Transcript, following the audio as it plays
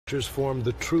Formed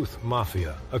the Truth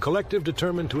Mafia, a collective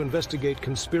determined to investigate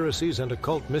conspiracies and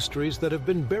occult mysteries that have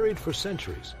been buried for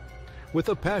centuries. With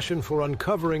a passion for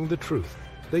uncovering the truth,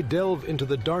 they delve into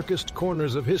the darkest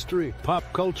corners of history, pop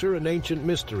culture, and ancient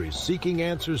mysteries, seeking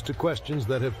answers to questions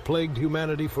that have plagued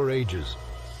humanity for ages.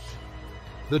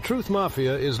 The Truth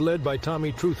Mafia is led by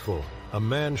Tommy Truthful, a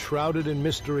man shrouded in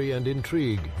mystery and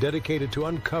intrigue, dedicated to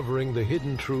uncovering the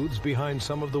hidden truths behind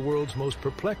some of the world's most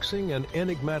perplexing and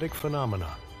enigmatic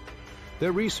phenomena.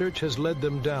 Their research has led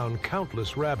them down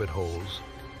countless rabbit holes,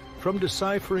 from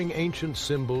deciphering ancient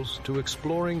symbols to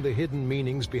exploring the hidden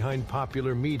meanings behind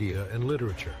popular media and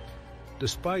literature.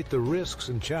 Despite the risks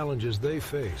and challenges they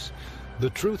face,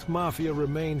 the Truth Mafia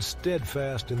remains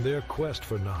steadfast in their quest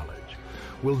for knowledge.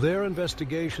 Will their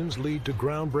investigations lead to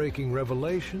groundbreaking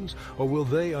revelations, or will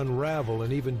they unravel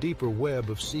an even deeper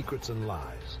web of secrets and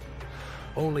lies?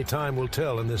 Only time will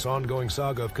tell in this ongoing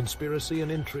saga of conspiracy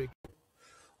and intrigue.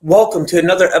 Welcome to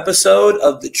another episode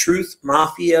of the Truth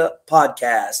Mafia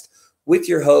podcast with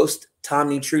your host,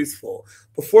 Tommy Truthful.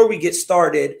 Before we get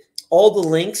started, all the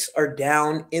links are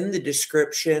down in the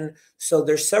description. So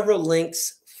there's several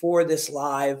links for this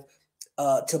live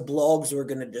to blogs we're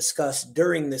going to discuss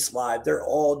during this live. They're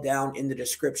all down in the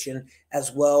description,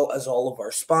 as well as all of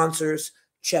our sponsors.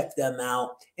 Check them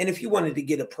out. And if you wanted to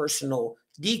get a personal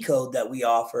decode that we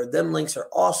offer, them links are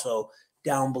also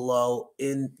down below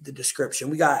in the description.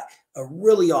 We got a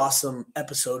really awesome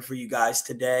episode for you guys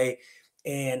today.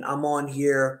 And I'm on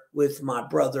here with my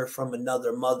brother from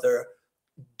another mother,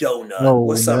 Donut. Oh,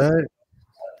 what's up?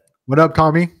 What up,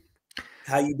 Tommy?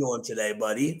 How you doing today,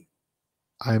 buddy?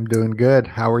 I'm doing good.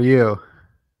 How are you?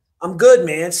 I'm good,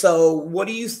 man. So what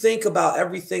do you think about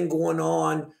everything going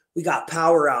on? We got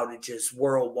power outages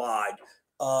worldwide.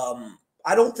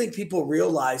 I don't think people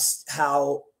realize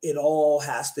how it all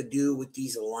has to do with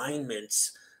these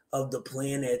alignments of the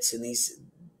planets and these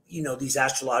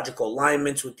astrological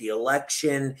alignments with the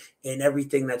election and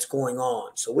everything that's going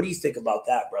on. So what do you think about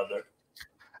that, brother?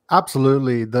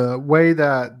 Absolutely. The way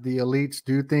that the elites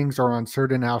do things are on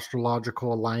certain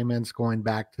astrological alignments going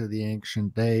back to the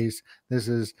ancient days. This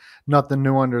is nothing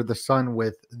new under the sun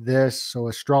with this. So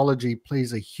astrology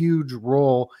plays a huge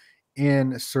role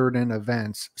in certain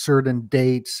events, certain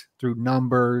dates, through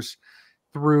numbers,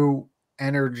 through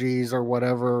energies, or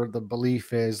whatever the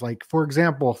belief is. Like, for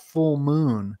example, full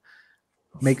moon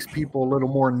makes people a little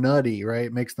more nutty,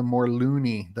 right? Makes them more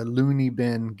loony. The loony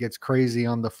bin gets crazy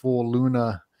on the full moon,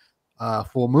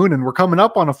 and we're coming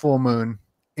up on a full moon.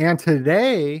 And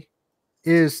today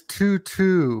is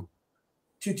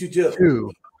 222.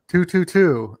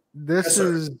 This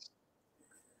is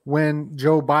when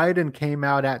Joe Biden came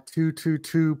out at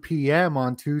 2:22 p.m.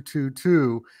 on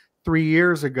 222 3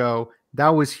 years ago. That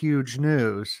was huge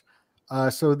news.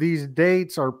 So these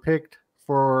dates are picked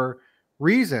for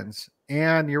reasons.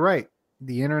 And you're right.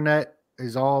 The internet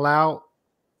is all out.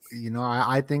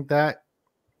 I think that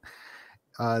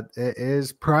it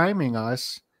is priming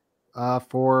us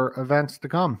for events to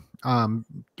come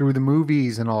through the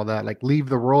movies and all that. Like Leave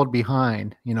the World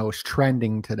Behind, is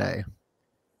trending today.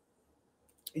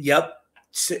 Yep.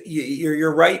 So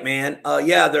you're right, man.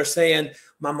 Yeah, they're saying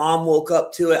my mom woke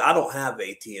up to it. I don't have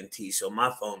AT&T, so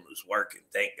my phone was working,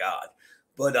 thank God.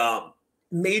 But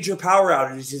major power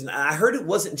outages, and I heard it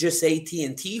wasn't just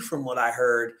AT&T from what I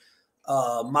heard.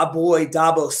 My boy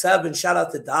Dabo7, shout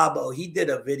out to Dabo, he did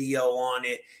a video on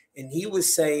it, and he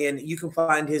was saying, you can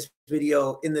find his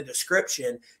video in the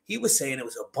description. He was saying it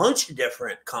was a bunch of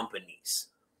different companies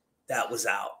that was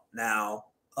out. Now,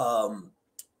 I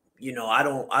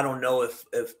don't know if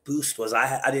Boost was.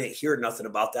 I didn't hear nothing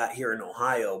about that here in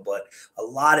Ohio, but a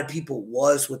lot of people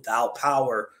was without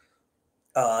power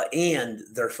and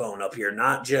their phone up here,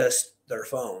 not just their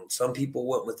phone. Some people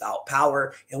went without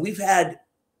power, and we've had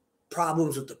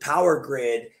problems with the power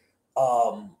grid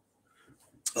a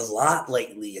lot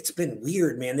lately. It's been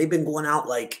weird, man. They've been going out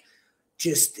like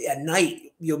just at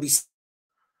night. You'll be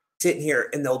sitting here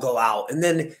and they'll go out, and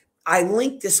then I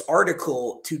linked this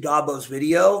article to Dabo's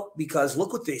video because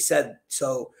look what they said.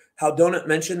 So how Donut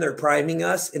mentioned they're priming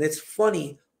us. And it's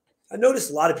funny. I noticed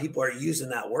a lot of people are using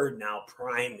that word now,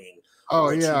 priming. Oh,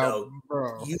 which, yeah,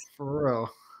 bro, for real.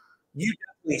 You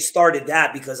definitely started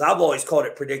that because I've always called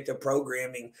it predictive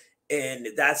programming. And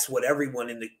that's what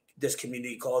everyone in this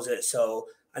community calls it. So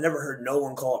I never heard no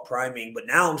one call it priming, but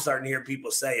now I'm starting to hear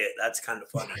people say it. That's kind of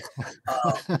funny.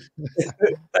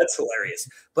 That's hilarious.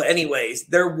 But anyways,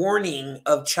 their warning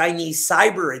of Chinese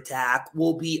cyber attack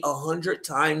will be 100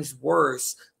 times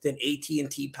worse than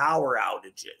AT&T power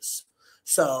outages.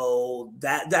 So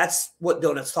that's what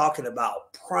Donut's talking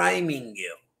about, priming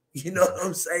you. You know what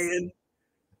I'm saying?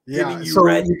 Yeah. getting you So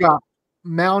ready. you got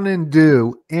Mountain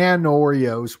Dew and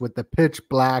Oreos with the pitch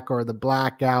black or the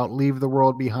blackout. Leave the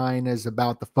World Behind is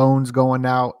about the phones going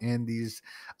out and these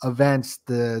events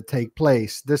to take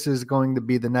place. This is going to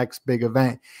be the next big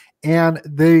event. And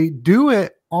they do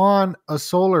it on a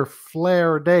solar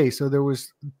flare day. So there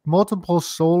was multiple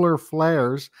solar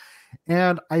flares.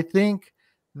 And I think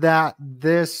that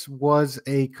this was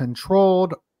a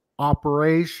controlled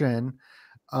operation,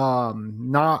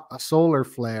 not a solar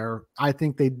flare. I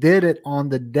think they did it on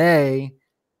the day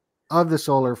of the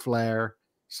solar flare,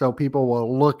 so people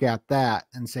will look at that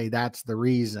and say that's the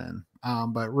reason.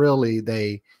 But really,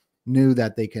 they knew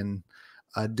that they can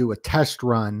do a test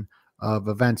run of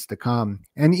events to come,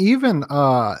 and even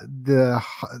a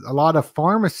lot of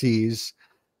pharmacies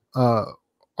uh,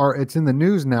 are. It's in the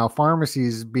news now.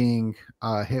 Pharmacies being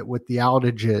hit with the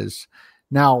outages.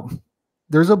 Now,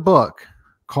 there's a book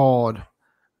called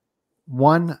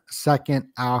 1 second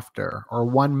after or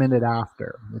 1 minute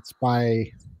after. It's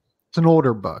an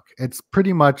older book. It's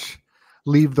pretty much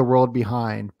Leave the World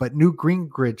Behind, but Newt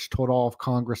Gingrich told all of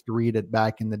Congress to read it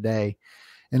back in the day.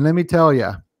 And let me tell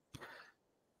you,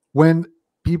 when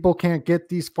people can't get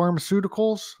these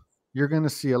pharmaceuticals, you're going to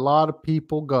see a lot of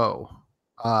people go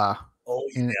uh, Oh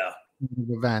in yeah. these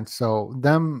events. So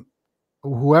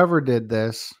whoever did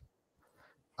this,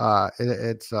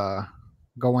 it's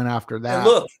going after And that.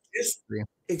 look, just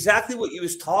exactly what you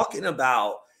was talking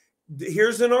about.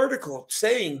 Here's an article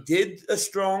saying, did a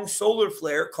strong solar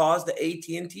flare cause the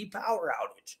AT&T power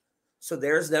outage? So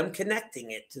there's them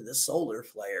connecting it to the solar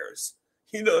flares.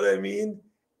 You know what I mean?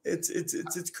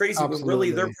 It's crazy when really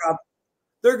Absolutely.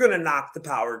 they're going to knock the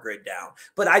power grid down.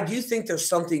 But I do think there's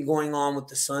something going on with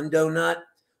the sun donut.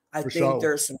 I For think sure.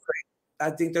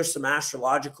 there's some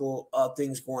astrological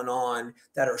things going on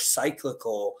that are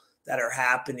cyclical, that are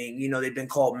happening. You know, they've been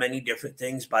called many different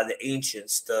things by the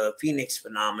ancients: the Phoenix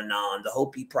phenomenon, the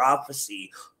Hopi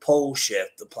prophecy, pole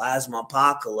shift, the plasma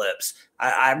apocalypse.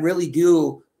 I really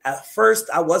do. At first,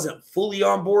 I wasn't fully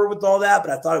on board with all that,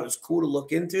 but I thought it was cool to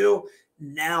look into.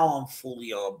 Now I'm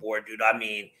fully on board, dude. I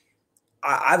mean,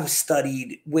 I've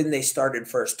studied when they started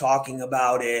first talking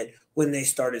about it, when they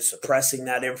started suppressing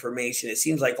that information. It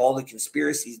seems like all the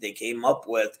conspiracies they came up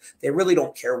with, they really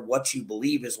don't care what you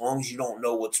believe as long as you don't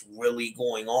know what's really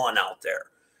going on out there.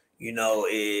 You know,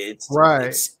 Right.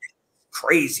 it's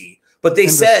crazy. But they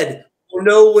And this, said, we'll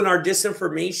know when our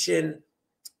disinformation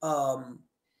um,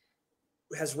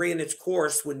 has ran its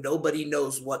course when nobody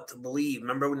knows what to believe.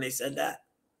 Remember when they said that?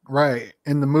 right.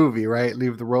 In the movie, right?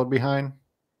 Leave the World Behind.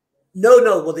 No.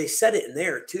 Well, they said it in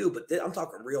there too, but I'm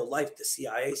talking real life. The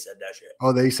CIA said that shit.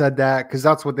 Oh, they said that because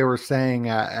that's what they were saying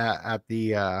at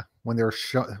the when they were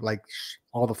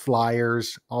all the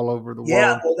flyers all over the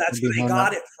Yeah, world well, that's where they behind that.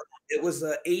 got it from. It was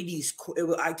a '80s.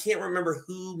 I can't remember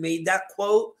who made that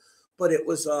quote, but it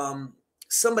was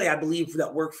somebody I believe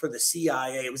that worked for the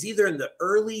CIA. It was either in the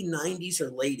early '90s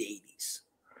or late '80s.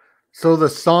 So the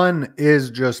sun is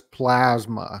just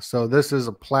plasma. So this is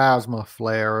a plasma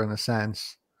flare in a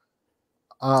sense.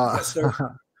 Uh, Yes, sir.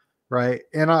 right.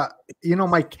 And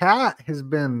my cat has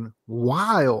been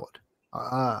wild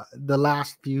the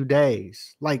last few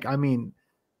days. Like, I mean,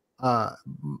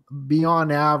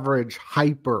 beyond average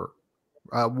hyper,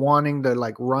 wanting to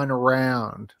like run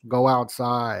around, go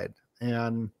outside.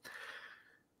 And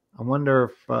I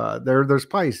wonder if there's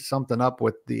probably something up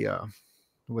with the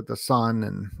sun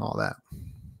and all that.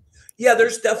 Yeah,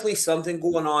 there's definitely something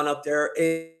going on up there,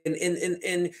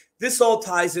 and this all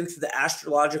ties into the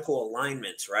astrological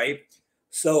alignments, right?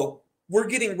 So we're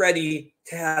getting ready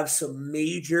to have some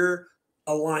major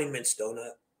alignments,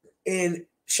 Donut. And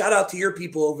shout out to your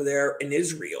people over there in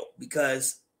Israel,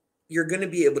 because you're going to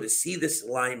be able to see this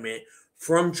alignment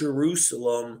from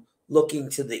Jerusalem looking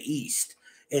to the east.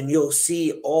 And you'll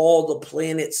see all the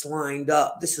planets lined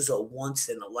up. This is a once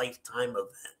in a lifetime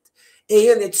event.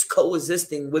 And it's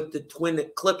coexisting with the twin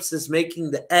eclipses,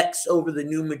 making the X over the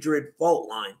New Madrid fault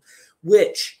line,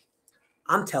 which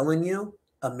I'm telling you,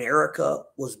 America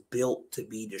was built to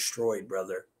be destroyed,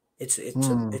 brother. It's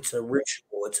a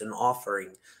ritual. It's an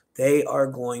offering. They are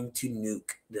going to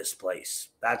nuke this place.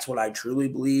 That's what I truly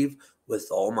believe with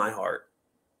all my heart.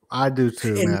 I do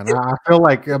too, And man. I feel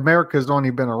like America's only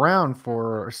been around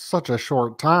for such a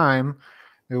short time.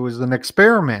 It was an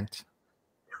experiment.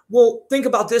 well, think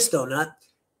about this though, Nut.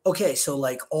 Okay, so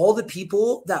like all the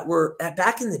people that were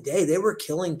back in the day, they were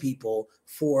killing people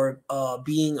for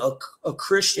being a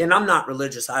Christian. I'm not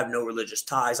religious. I have no religious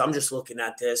ties. I'm just looking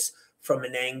at this from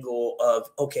an angle of,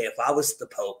 okay, if I was the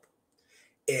Pope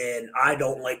and I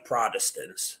don't like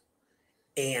Protestants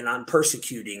and I'm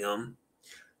persecuting them,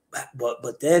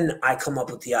 But then I come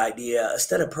up with the idea,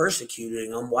 instead of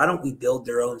persecuting them, why don't we build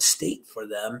their own state for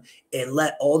them and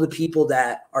let all the people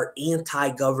that are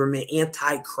anti-government,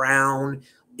 anti-crown,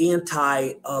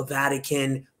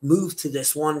 anti-Vatican move to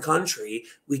this one country?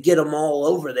 We get them all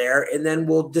over there, and then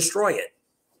we'll destroy it.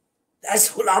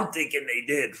 That's what I'm thinking they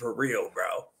did for real,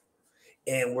 bro.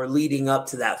 And we're leading up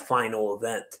to that final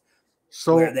event.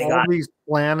 So all these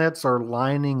planets are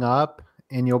lining up,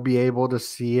 and you'll be able to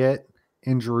see it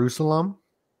in Jerusalem?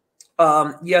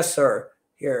 Yes, sir.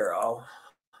 Here,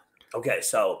 okay,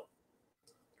 so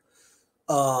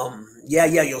yeah,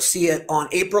 you'll see it on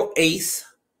April 8th.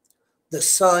 The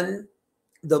sun,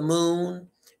 the moon,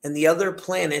 and the other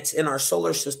planets in our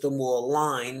solar system will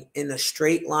align in a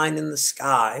straight line in the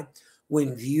sky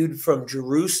when viewed from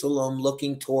Jerusalem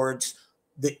looking towards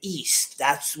the east.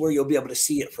 That's where you'll be able to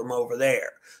see it from over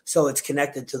there. So it's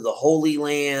connected to the Holy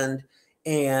Land.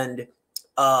 And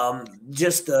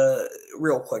just a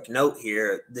real quick note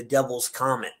here, the Devil's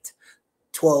Comet,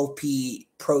 12P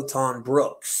Proton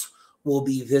Brooks, will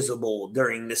be visible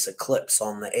during this eclipse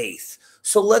on the 8th.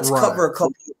 So let's cover a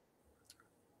couple.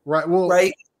 Right. Well,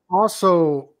 right.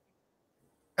 Also,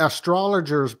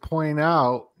 astrologers point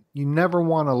out you never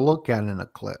want to look at an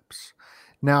eclipse.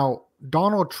 Now,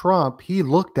 Donald Trump, he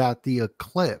looked at the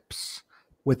eclipse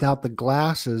without the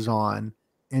glasses on,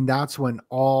 and that's when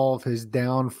all of his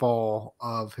downfall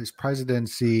of his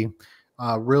presidency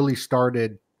really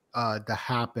started to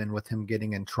happen, with him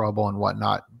getting in trouble and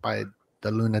whatnot by the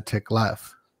lunatic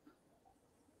left.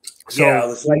 So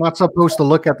yeah, we're not supposed to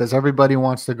look at this. Everybody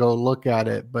wants to go look at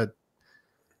it, but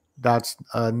that's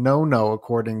a no-no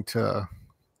according to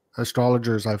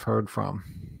astrologers I've heard from.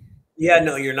 Yeah,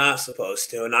 no, you're not supposed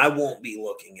to, and I won't be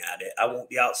looking at it. I won't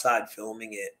be outside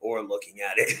filming it or looking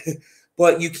at it.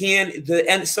 But you can,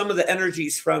 and some of the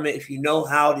energies from it, if you know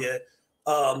how to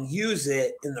use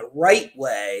it in the right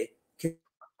way.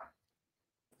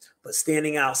 But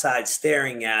standing outside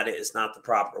staring at it is not the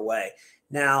proper way.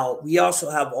 Now, we also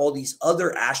have all these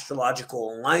other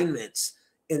astrological alignments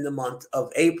in the month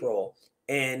of April.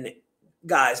 And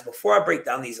guys, before I break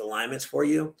down these alignments for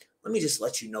you, let me just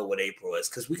let you know what April is,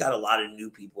 because we got a lot of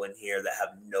new people in here that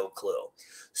have no clue.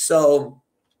 So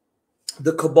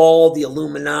the Cabal, the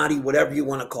Illuminati, whatever you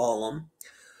want to call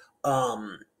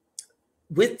them,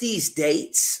 with these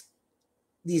dates,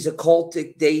 these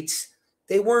occultic dates,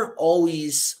 they weren't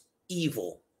always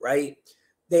evil, right?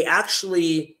 They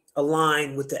actually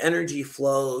align with the energy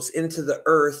flows into the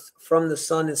earth from the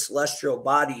sun and celestial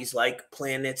bodies like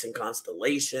planets and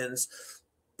constellations.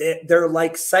 They're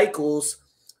like cycles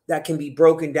that can be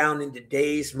broken down into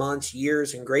days, months,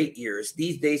 years, and great years.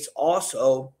 These dates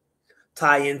also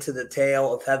tie into the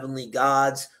tale of heavenly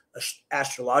gods,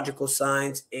 astrological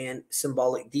signs, and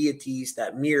symbolic deities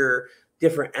that mirror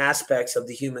different aspects of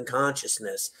the human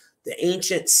consciousness. The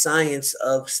ancient science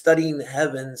of studying the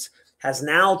heavens has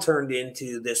now turned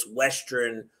into this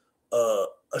Western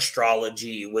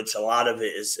astrology, which a lot of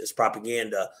it is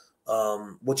propaganda.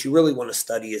 What you really want to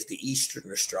study is the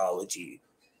Eastern astrology,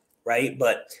 right?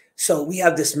 But so we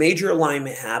have this major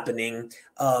alignment happening.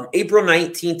 April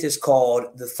 19th is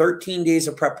called the 13 days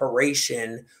of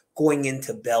preparation going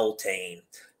into Beltane.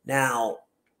 Now,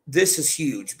 this is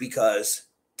huge because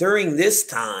during this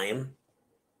time,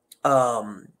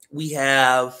 we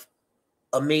have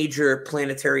a major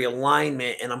planetary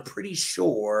alignment, and I'm pretty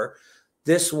sure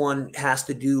this one has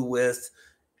to do with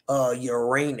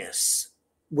Uranus,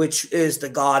 which is the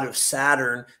god of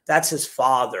Saturn. That's his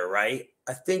father, right?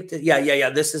 I think that, yeah.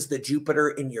 This is the Jupiter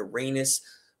and Uranus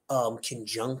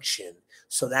conjunction.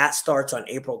 So that starts on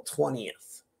April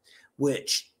 20th,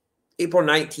 which April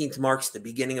 19th marks the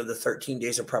beginning of the 13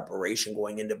 days of preparation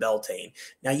going into Beltane.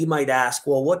 Now, you might ask,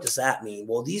 well, what does that mean?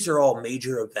 Well, these are all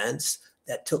major events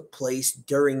that took place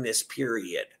during this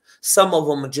period. Some of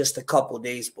them are just a couple of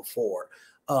days before.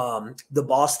 The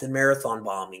Boston Marathon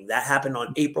bombing, that happened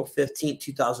on April 15th,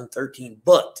 2013.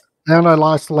 But and I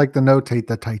also like to notate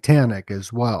the Titanic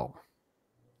as well.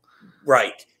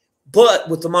 Right. But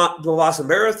with the Boston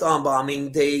Marathon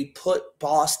bombing, they put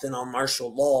Boston on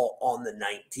martial law on the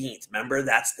 19th. Remember,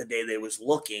 that's the day they was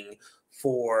looking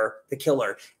for the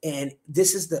killer. And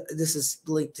this is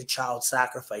linked to child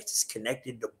sacrifice. It's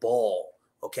connected to Baal.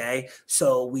 Okay.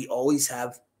 So we always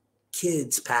have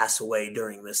kids pass away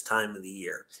during this time of the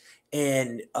year.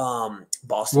 And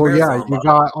Boston Marathon. Yeah, you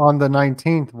got on the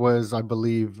 19th was, I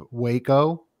believe,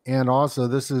 Waco. And also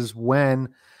this is when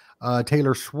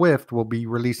Taylor Swift will be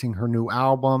releasing her new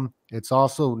album. It's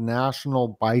also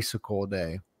National Bicycle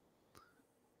Day.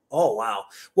 Oh, wow.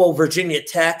 Well, Virginia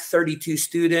Tech, 32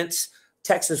 students,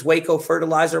 Texas Waco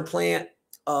fertilizer plant,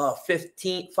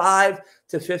 5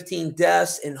 to 15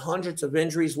 deaths and hundreds of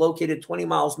injuries, located 20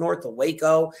 miles north of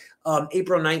Waco.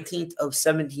 April 19th of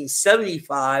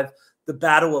 1775, the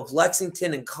Battle of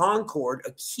Lexington and Concord,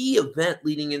 a key event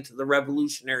leading into the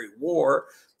Revolutionary War.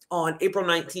 On April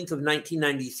 19th of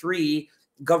 1993,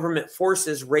 government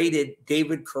forces raided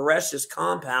David Koresh's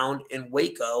compound in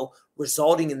Waco,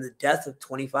 resulting in the death of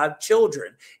 25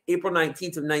 children. April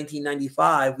 19th of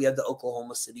 1995, we had the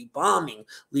Oklahoma City bombing,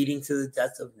 leading to the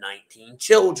death of 19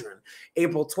 children.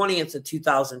 April 20th of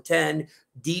 2010,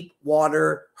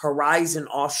 Deepwater Horizon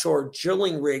offshore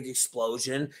drilling rig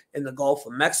explosion in the Gulf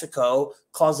of Mexico,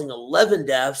 causing 11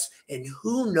 deaths, and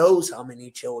who knows how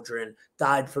many children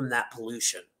died from that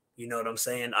pollution. You know what I'm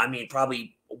saying? I mean,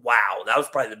 probably, wow, that was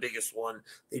probably the biggest one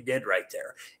they did right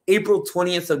there. April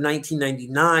 20th of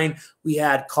 1999, we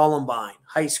had Columbine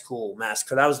High School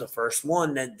massacre. That was the first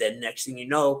one. Then next thing you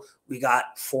know, we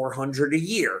got 400 a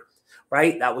year,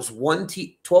 right? That was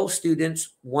 12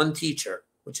 students, one teacher,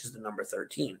 which is the number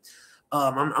 13.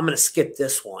 I'm going to skip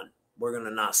this one. We're going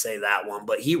to not say that one.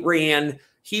 But he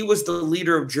was the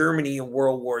leader of Germany in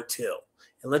World War II.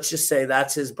 And let's just say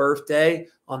that's his birthday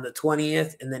on the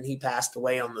 20th, and then he passed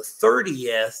away on the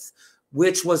 30th,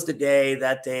 which was the day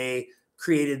that they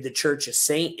created the Church of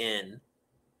Satan.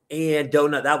 And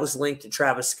Donut, that was linked to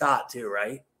Travis Scott too,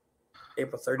 right?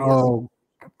 April 30th. Oh,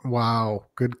 wow.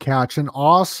 Good catch. And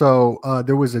also,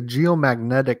 there was a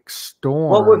geomagnetic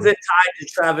storm. What was it tied to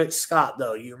Travis Scott,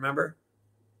 though? You remember?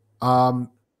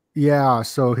 Yeah.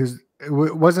 So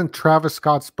wasn't Travis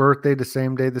Scott's birthday the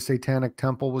same day the Satanic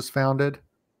Temple was founded?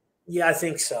 Yeah, I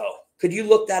think so. Could you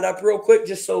look that up real quick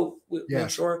just so we Yeah.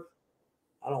 make sure?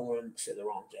 I don't want to say the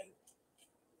wrong thing.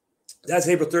 That's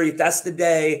April 30th. That's the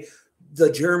day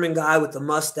the German guy with the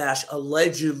mustache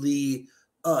allegedly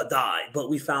died.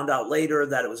 But we found out later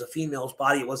that it was a female's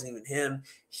body. It wasn't even him.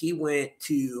 He went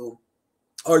to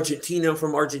Argentina,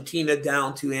 from Argentina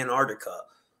down to Antarctica,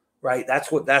 right?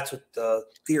 That's what the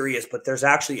theory is. But there's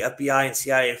actually FBI and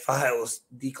CIA files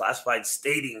declassified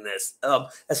stating this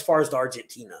as far as the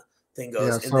Argentina thing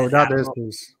goes. Yeah, so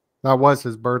that was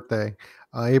his birthday.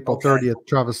 April 30th,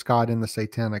 Travis Scott in the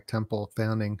Satanic Temple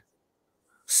founding.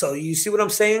 So you see what I'm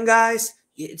saying, guys?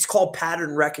 It's called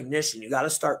pattern recognition. You got to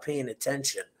start paying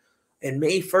attention. And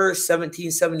May 1st,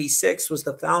 1776 was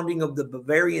the founding of the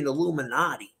Bavarian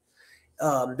Illuminati.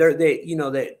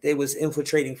 They was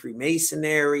infiltrating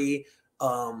Freemasonry,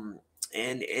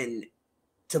 and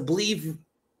to believe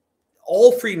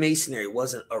all Freemasonry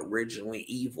wasn't originally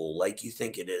evil like you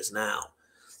think it is now.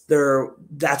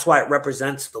 That's why it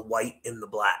represents the white and the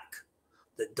black,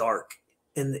 the dark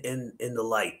and the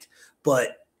light.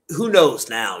 But who knows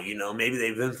now? Maybe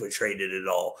they've infiltrated it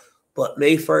all. But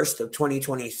May 1st of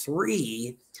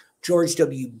 2023, George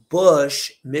W.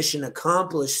 Bush mission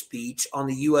accomplished speech on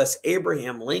the U.S.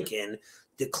 Abraham Lincoln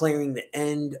declaring the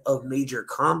end of major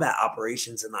combat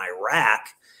operations in Iraq.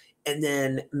 And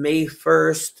then May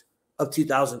 1st of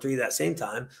 2003, that same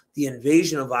time, the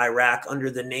invasion of Iraq under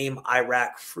the name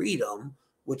Iraq Freedom,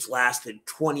 which lasted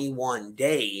 21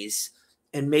 days.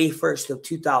 And May 1st of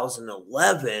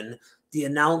 2011, the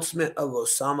announcement of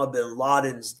Osama bin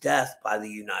Laden's death by the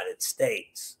United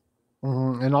States.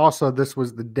 Mm-hmm. And also, this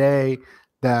was the day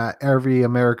that every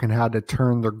American had to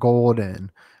turn their gold in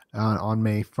on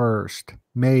May 1st.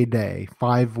 May Day,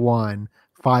 5-1,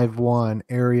 5-1,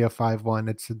 Area 5-1.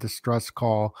 It's a distress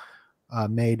call.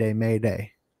 Mayday,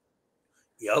 Mayday.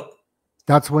 Yep.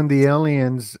 That's when the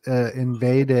aliens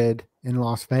invaded in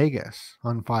Las Vegas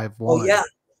on 5-1. Oh, yeah.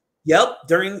 Yep.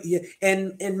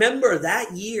 And remember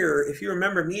that year, if you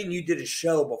remember, me and you did a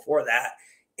show before that.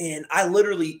 And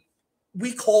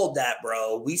we called that,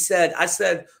 bro. I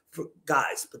said,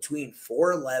 guys, between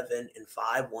 4/11 and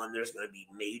 5/1, there's going to be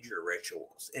major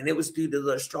rituals. And it was due to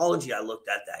the astrology I looked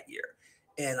at that year.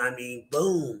 And I mean,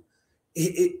 boom.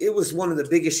 It was one of the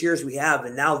biggest years we have.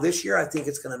 And now this year, I think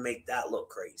it's going to make that look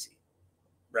crazy.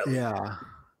 Really. Yeah.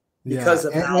 Because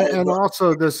of and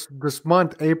also this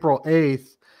month, April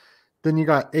 8th, then you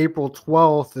got April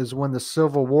 12th is when the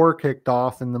Civil War kicked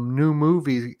off, and the new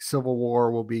movie Civil War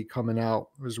will be coming out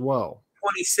as well.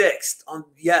 26th, on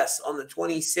the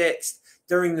 26th,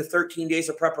 during the 13 days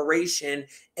of preparation.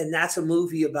 And that's a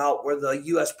movie about where the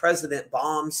U.S. president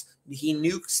he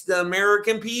nukes the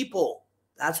American people.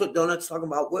 That's what Donut's talking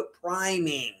about. What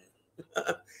priming?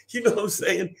 You know what I'm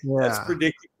saying? Yeah. That's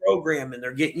predictive programming.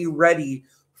 They're getting you ready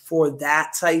for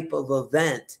that type of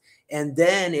event. And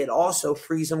then it also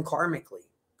frees them karmically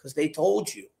because they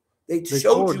told you. They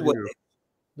showed you what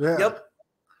they. Yeah. Yep.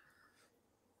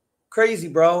 Crazy,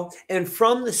 bro. And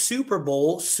from the Super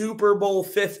Bowl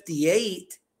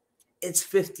 58, it's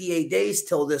 58 days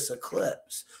till this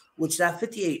eclipse, which that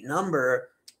 58 number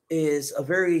is a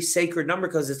very sacred number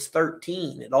because it's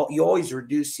 13. You always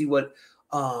reduce, see what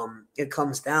it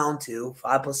comes down to.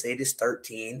 5 plus 8 is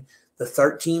 13. The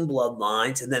 13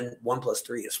 bloodlines, and then 1 plus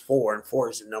 3 is 4, and 4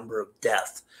 is the number of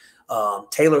death.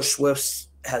 Taylor Swift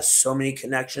has so many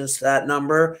connections to that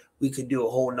number. We could do a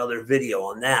whole nother video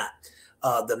on that.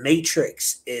 The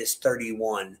Matrix is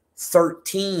 31.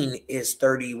 13 is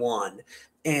 31.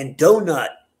 And Donut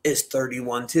is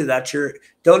 31 too. That's your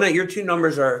Donut. Your two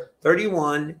numbers are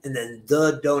 31, and then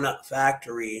the Donut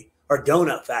Factory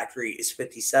is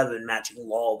 57, matching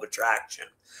law of attraction.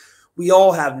 We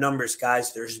all have numbers,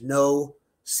 guys. There's no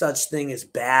such thing as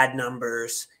bad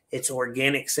numbers. It's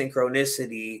organic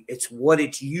synchronicity. It's what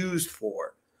it's used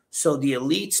for. So the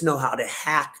elites know how to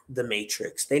hack the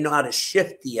matrix. They know how to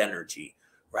shift the energy,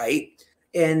 right?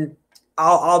 And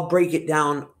I'll break it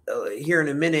down here in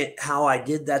a minute how I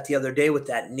did that the other day with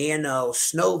that Nano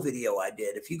snow video I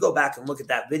did. If you go back and look at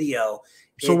that video.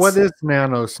 So what is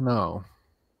Nano snow?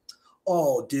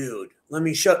 Oh, dude, let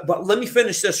me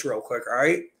finish this real quick, all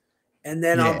right? And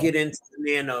then I'll get into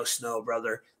the Nano snow,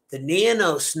 brother. The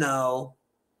Nano snow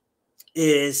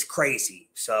is crazy.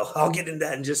 So I'll get into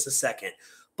that in just a second.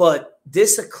 But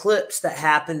this eclipse that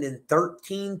happened in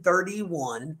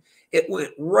 1331, it went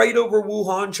right over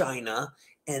Wuhan, China,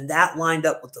 and that lined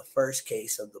up with the first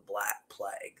case of the Black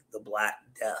Plague, the Black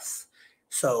Death.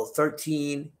 So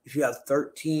 13, if you have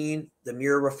 13, the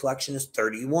mirror reflection is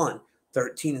 31.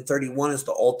 13 and 31 is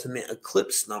the ultimate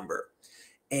eclipse number.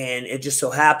 And it just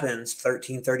so happens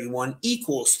 1331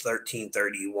 equals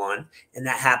 1331. And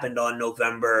that happened on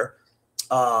November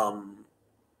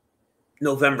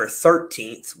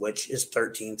 13th, which is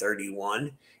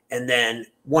 1331. And then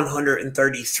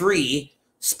 133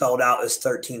 spelled out as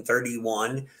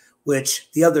 1331, which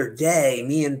the other day,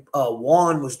 me and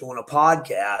Juan was doing a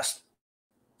podcast,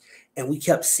 and we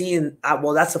kept seeing,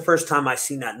 well, that's the first time I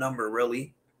seen that number,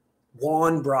 really.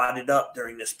 Juan brought it up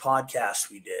during this podcast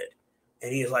we did.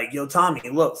 And he was like, yo, Tommy,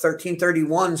 look,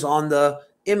 1331's on the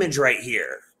image right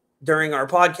here during our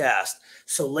podcast.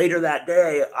 So later that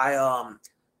day, I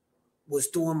was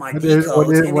doing my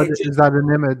decodes. What is that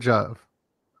an image of?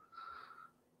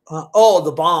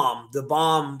 The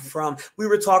bomb from, we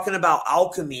were talking about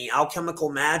alchemy, alchemical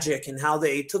magic, and how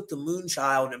they took the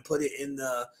moonchild and put it in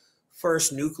the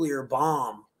first nuclear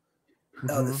bomb,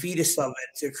 the fetus of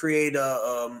it, to create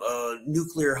a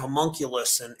nuclear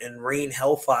homunculus and rain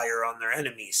hellfire on their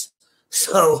enemies.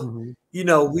 So,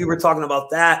 we were talking about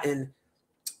that, and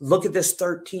look at this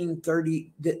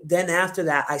 1330. Then after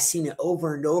that, I seen it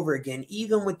over and over again,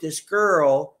 even with this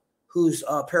girl who's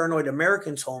a Paranoid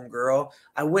American's homegirl.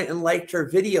 I went and liked her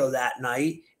video that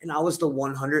night, and I was the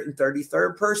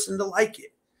 133rd person to like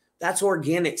it. That's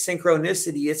organic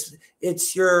synchronicity.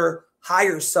 It's your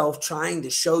higher self trying to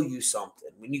show you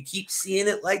something. When you keep seeing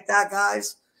it like that,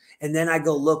 guys, and then I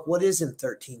go, look, what is in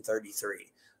 1333?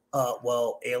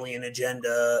 Well, alien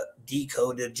agenda,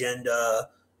 decode agenda,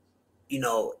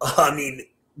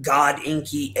 God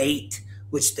Inky 8,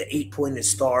 which the 8-pointed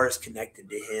star is connected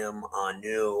to him,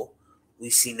 Anu.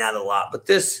 We've seen that a lot. But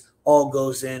this all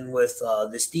goes in with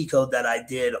this decode that I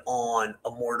did on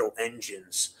Immortal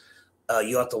Engines.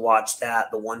 You have to watch that,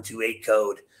 the 128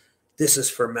 code. This is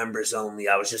for members only.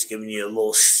 I was just giving you a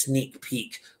little sneak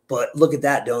peek. But look at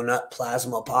that, Donut.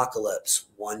 Plasma Apocalypse,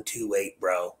 128,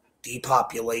 bro.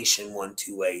 Depopulation,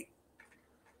 128.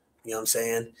 You know what I'm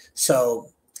saying? So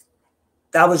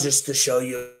that was just to show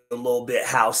you a little bit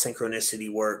how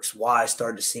synchronicity works, why I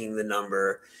started seeing the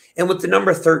number. And with the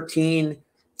number 13,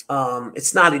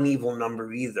 it's not an evil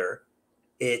number either.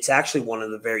 It's actually one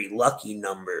of the very lucky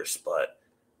numbers, but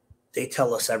they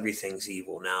tell us everything's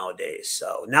evil nowadays.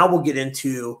 So now we'll get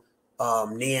into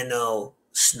Nano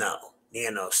Snow.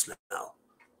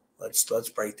 Let's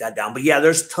break that down. But yeah,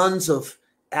 there's tons of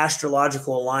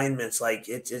astrological alignments. Like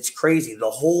it's crazy.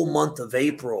 The whole month of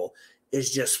April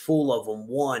is just full of them,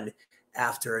 one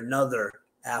after another,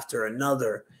 after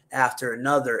another, after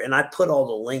another. And I put all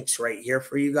the links right here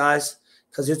for you guys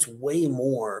because it's way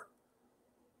more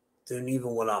than even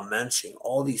what I'm mentioning.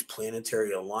 All these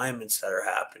planetary alignments that are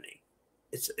happening.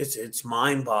 It's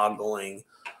mind-boggling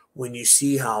when you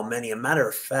see how many. A matter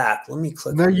of fact, let me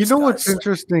click. Now, you know what's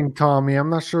interesting, Tommy? I'm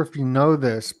not sure if you know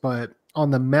this, but on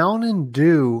the Mountain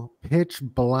Dew pitch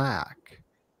black,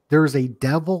 there's a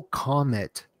devil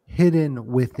comet hidden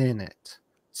within it.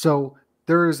 So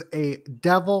there's a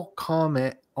devil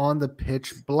comet on the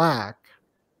pitch black.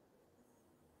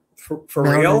 For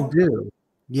real? Dew.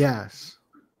 Yes.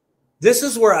 This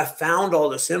is where I found all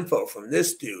this info from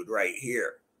this dude right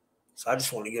here. So I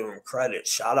just want to give him credit.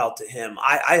 Shout out to him.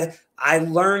 I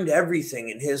learned everything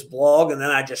in his blog, and then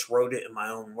I just wrote it in my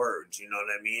own words. You know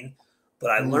what I mean?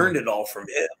 But I learned it all from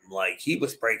him. Like, he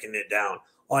was breaking it down.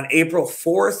 On April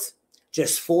 4th,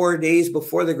 just 4 days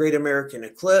before the Great American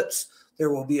Eclipse,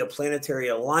 there will be a planetary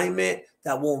alignment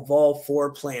that will involve 4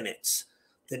 planets.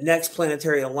 The next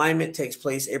planetary alignment takes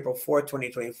place April 4th,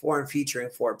 2024, and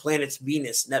featuring 4 planets: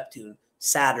 Venus, Neptune,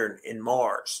 Saturn, and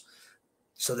Mars.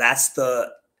 So that's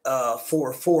the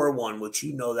 4-4 one, which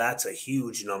you know that's a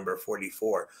huge number,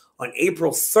 44. On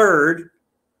April 3rd,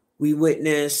 we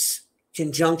witness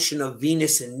conjunction of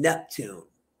Venus and Neptune.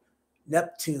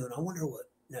 Neptune, I wonder what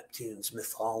Neptune's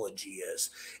mythology is.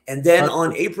 And then That's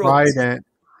on the April trident.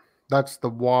 That's the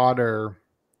water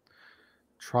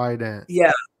trident.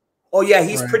 Yeah. Oh, yeah,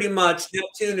 he's Right. pretty much,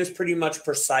 Neptune is pretty much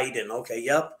Poseidon. Okay,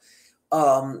 yep.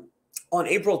 On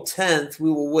April 10th,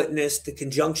 we will witness the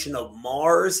conjunction of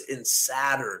Mars and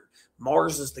Saturn.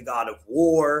 Mars is the god of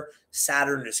war.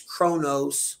 Saturn is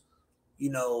Kronos. You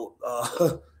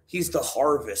know, he's the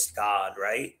harvest god,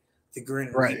 right? The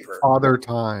Grim Reaper. Father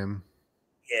Time.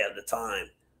 Yeah, the time.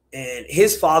 And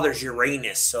his father's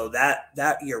Uranus. So that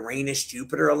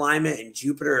Uranus-Jupiter alignment, and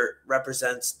Jupiter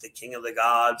represents the king of the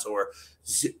gods, or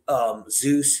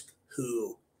Zeus,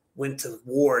 who went to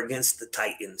war against the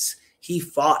Titans. He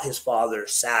fought his father,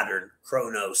 Saturn,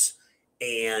 Kronos,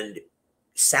 and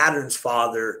Saturn's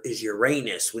father is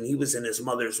Uranus. When he was in his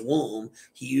mother's womb,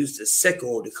 he used a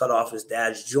sickle to cut off his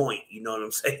dad's joint. You know what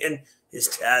I'm saying? His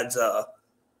dad's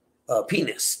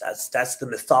penis. That's the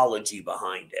mythology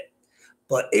behind it.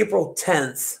 But April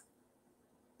 10th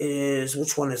is,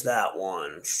 which one is that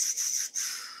one?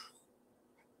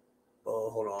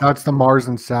 Oh, hold on. That's the Mars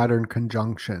and Saturn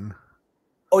conjunction.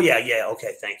 Oh, yeah.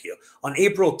 Okay, thank you. On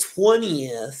April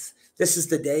 20th, this is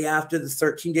the day after the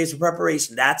 13 days of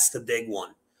preparation. That's the big one.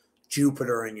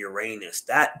 Jupiter and Uranus.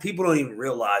 That people don't even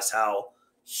realize how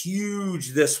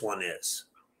huge this one is.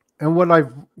 And what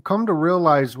I've come to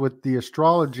realize with the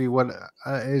astrology,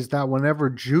 is that whenever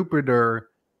Jupiter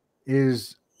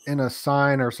is in a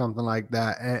sign or something like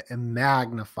that, it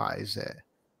magnifies it.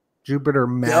 Jupiter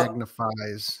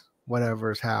magnifies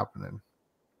whatever is happening.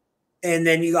 And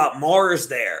then you got Mars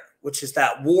there, which is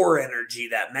that war energy,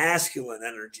 that masculine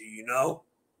energy, you know?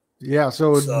 Yeah,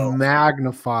 so it would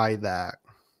magnify that.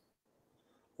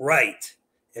 Right.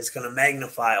 It's going to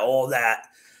magnify all that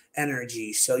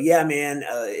energy. So, yeah, man,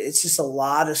 it's just a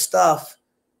lot of stuff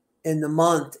in the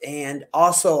month. And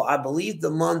also, I believe the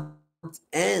month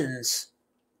ends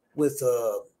with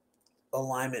a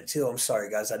alignment too. I'm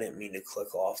sorry, guys. I didn't mean to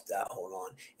click off that. Hold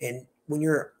on. And when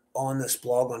you're on this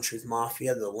blog on Truth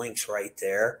Mafia, the link's right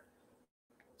there.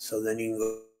 So then you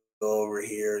can go over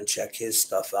here and check his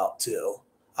stuff out too.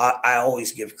 I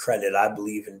always give credit. I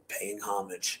believe in paying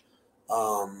homage.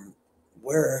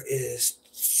 Where is,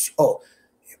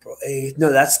 April 8th.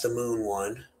 No, that's the moon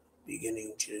one.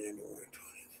 Beginning January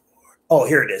 24. Oh,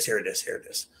 here it is.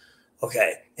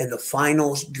 Okay. And the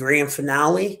final grand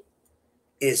finale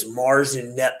is Mars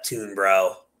and Neptune,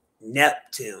 bro.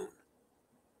 Neptune.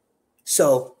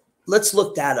 So let's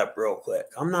look that up real quick.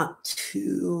 I'm not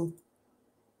too.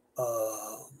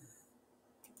 Well,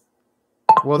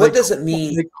 what does it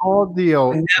mean? They called the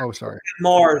sorry.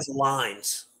 Mars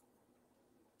lines.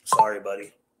 Sorry,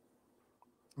 buddy.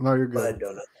 No, you're Go good.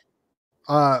 ahead,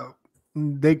 Donut.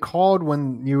 They called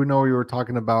when you were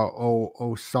talking about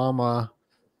Osama.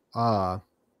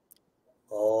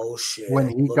 Oh shit! When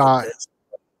he got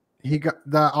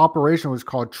the operation was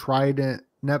called Trident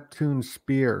Neptune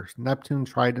Spear, Neptune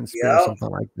Trident Spear, something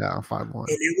like that. 5-1. And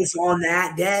it was on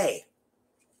that day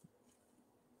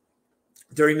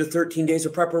during the 13 days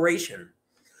of preparation.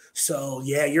 So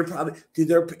yeah, you're probably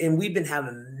and we've been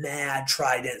having mad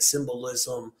Trident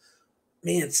symbolism.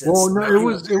 Man, since it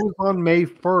was on May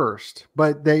 1st,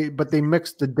 but they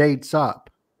mixed the dates up.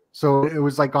 So it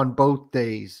was like on both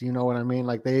days, you know what I mean?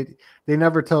 Like they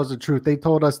never tell us the truth. They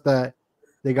told us that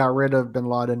they got rid of bin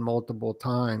Laden multiple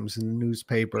times in the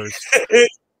newspapers. They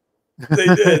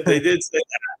did say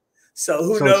that. So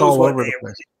who knows all what over they the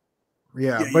place.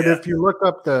 Yeah, but if you look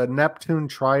up the Neptune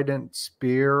Trident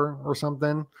Spear or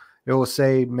something, it will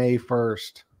say May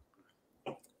 1st.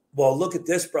 Well, look at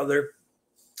this, brother.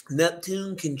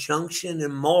 Neptune conjunction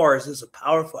and Mars is a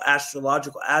powerful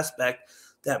astrological aspect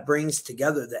that brings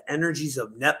together the energies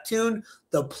of Neptune,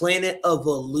 the planet of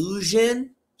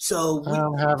illusion. So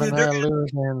I'm having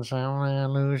illusions.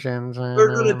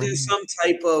 We're going to do some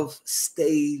type of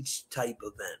stage type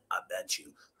event, I bet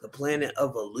you. The planet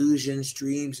of illusions,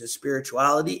 dreams, and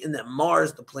spirituality. And then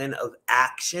Mars, the planet of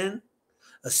action,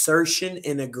 assertion,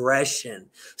 and aggression.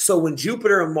 So when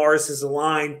Jupiter and Mars is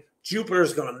aligned, Jupiter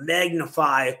is going to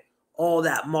magnify all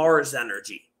that Mars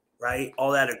energy, right?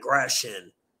 All that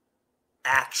aggression,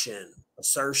 action,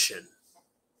 assertion.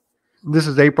 This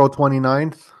is April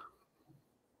 29th.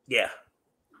 Yeah.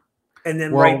 And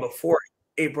then right before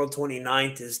April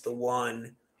 29th is the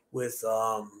one with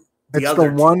it's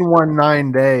the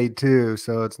 119 day too,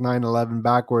 so it's 9/11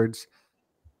 backwards.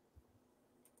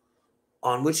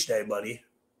 On which day, buddy?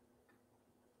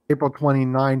 April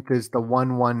 29th is the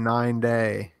 119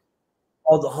 day.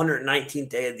 Oh, the 119th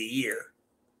day of the year.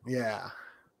 Yeah.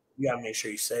 You gotta make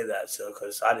sure you say that, so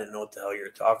because I didn't know what the hell you were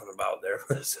talking about there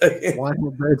for a second.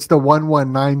 It's the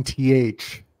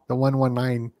 119th, the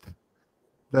 119th,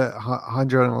 the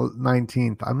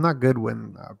 119th. I'm not good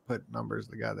when I put numbers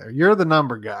together. You're the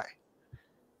number guy.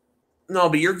 No,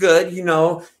 but you're good. You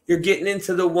know, you're getting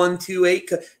into the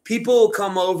 128. People will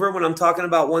come over when I'm talking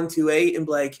about 128 and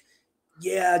be like,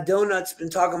 yeah, Donut's been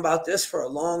talking about this for a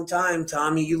long time,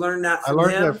 Tommy. You learned that from him? I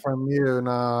learned it from you.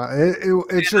 No,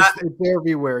 it's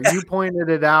everywhere. You pointed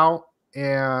it out,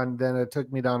 and then it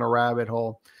took me down a rabbit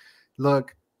hole.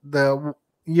 Look, the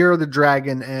Year of the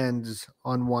Dragon ends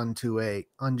on 128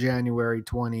 on January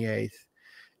 28th.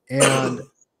 And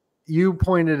you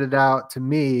pointed it out to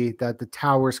me that the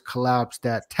towers collapsed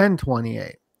at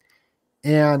 1028.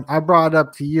 And I brought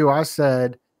up to you, I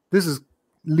said, this is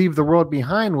Leave the World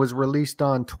Behind was released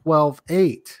on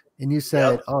 12/8. And you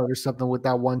said, oh, there's something with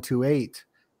that 128.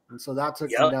 And so that took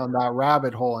me down that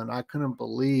rabbit hole. And I couldn't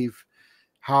believe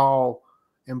how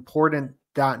important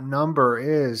that number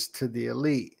is to the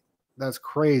elite. That's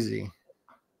crazy.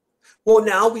 Well,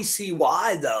 now we see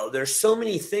why, though. There's so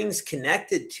many things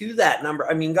connected to that number.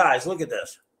 I mean, guys, look at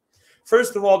this.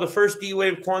 First of all, the first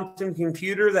D-Wave quantum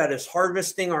computer that is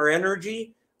harvesting our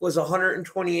energy was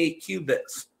 128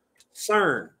 qubits.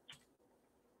 CERN,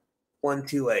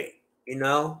 128, you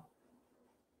know?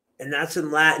 And that's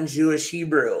in Latin, Jewish,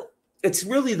 Hebrew. It's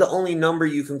really the only number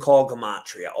you can call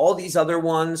gematria. All these other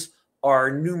ones are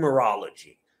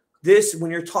numerology. This,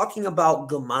 when you're talking about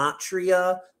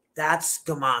gematria, that's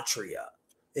gematria.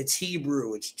 It's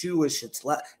Hebrew, it's Jewish, it's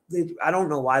Latin. I don't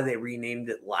know why they renamed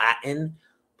it Latin,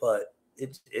 but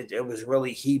it was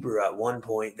really Hebrew at one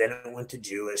point. Then it went to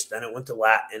Jewish, then it went to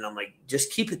Latin. I'm like,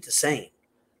 just keep it the same.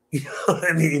 You know what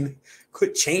I mean?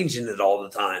 Quit changing it all the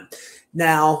time.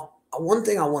 Now, one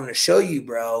thing I want to show you,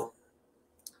 bro,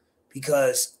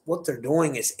 because what they're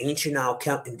doing is ancient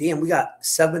alchemy. And damn, we got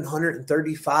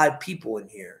 735 people in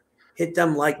here. Hit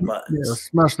them like buttons. Yeah,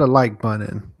 smash the like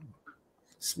button.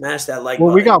 Smash that like button.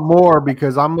 Well, we got more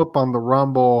because I'm up on the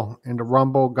Rumble, and the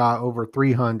Rumble got over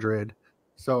 300.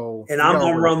 So, and I'm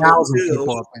on Rumble too.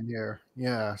 People up in here.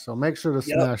 Yeah, so make sure to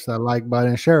smash that like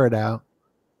button, share it out.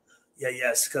 Yeah,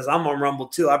 yes, because I'm on Rumble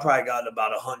too. I probably got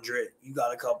about 100. You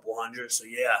got a couple hundred. So,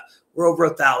 yeah, we're over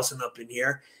 1,000 up in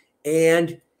here.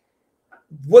 And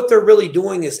what they're really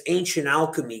doing is ancient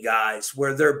alchemy, guys,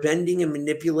 where they're bending and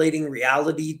manipulating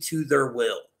reality to their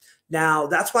will. Now,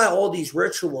 that's why all these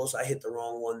rituals, I hit the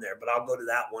wrong one there, but I'll go to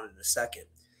that one in a second.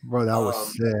 Bro, that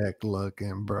was sick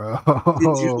looking, bro.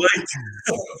 Did you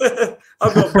like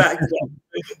I'll go back to that.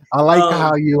 I like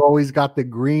how you always got the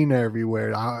green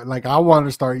everywhere. I want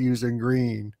to start using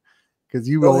green because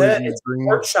you always use green.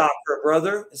 It's the heart chakra,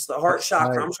 brother. It's the heart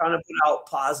chakra. Right. I'm trying to put out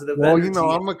positive energy. You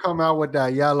know, I'm going to come out with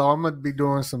that yellow. I'm going to be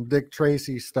doing some Dick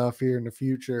Tracy stuff here in the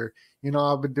future. You know,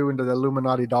 I've been doing the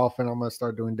Illuminati Dolphin. I'm going to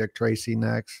start doing Dick Tracy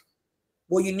next.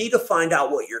 Well, you need to find out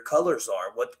what your colors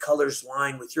are, what colors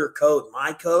line with your code.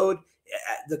 My code,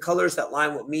 the colors that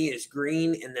line with me is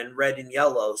green and then red and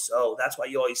yellow. So that's why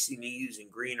you always see me using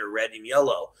green or red and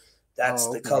yellow. That's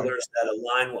the colors that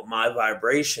align with my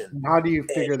vibration. How do you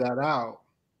figure that out?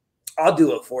 I'll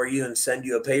do it for you and send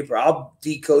you a paper. I'll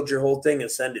decode your whole thing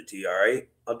and send it to you, all right?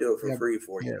 I'll do it for free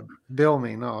for you. Bill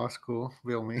me. No, that's cool.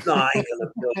 Bill me. No, I ain't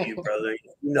gonna bill you, brother.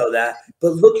 You know that.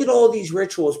 But look at all these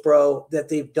rituals, bro, that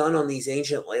they've done on these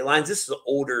ancient ley lines. This is an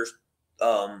older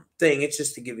thing. It's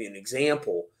just to give you an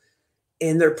example.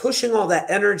 And they're pushing all that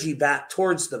energy back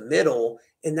towards the middle.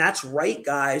 And that's right,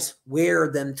 guys,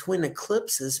 where them twin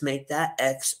eclipses make that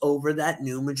X over that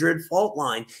New Madrid fault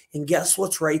line. And guess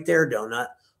what's right there, Donut?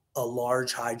 A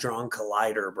large hadron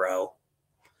collider, bro.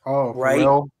 Oh, right.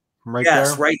 Real? Right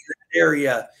yes, there? Right in that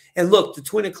area. And look, the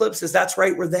twin eclipses, that's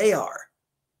right where they are.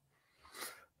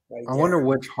 Right I wonder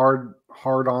which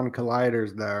hard-on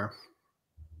collider's there.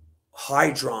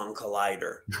 Hadron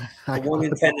Collider. The one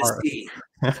in Tennessee.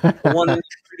 The one in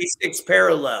 36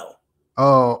 parallel.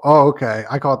 Oh, okay.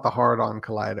 I call it the hard-on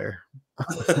collider.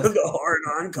 The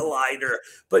hard-on collider.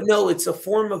 But no, it's a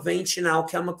form of ancient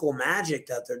alchemical magic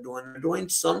that they're doing. They're doing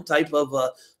some type of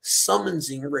a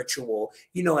summoning ritual.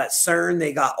 You know, at CERN,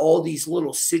 they got all these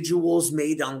little sigils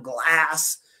made on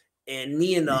glass. And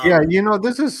me and Yeah, you know,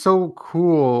 this is so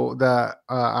cool that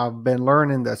I've been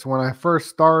learning this. When I first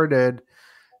started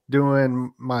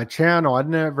doing my channel, I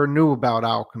never knew about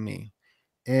alchemy.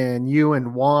 And you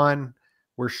and Juan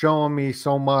were showing me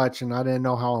so much, and I didn't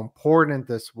know how important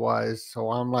this was.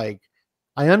 So I'm like,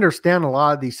 I understand a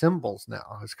lot of these symbols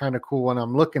now. It's kind of cool when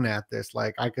I'm looking at this.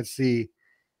 Like I could see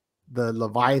the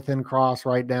Leviathan cross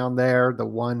right down there, the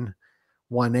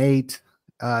 118.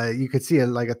 You could see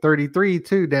like a 33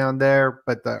 too down there,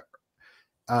 but the look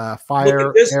at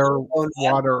fire, this air, one.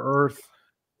 water, earth.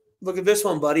 Look at this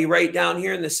one, buddy, right down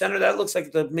here in the center. That looks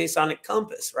like the Masonic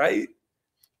compass, right?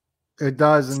 It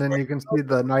does, and then you can see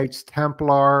the Knights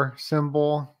Templar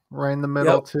symbol right in the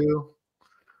middle Yep. too.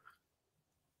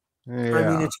 Yeah, I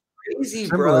mean, it's crazy,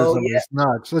 bro. symbolism Yeah, is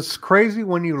nuts. It's crazy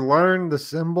when you learn the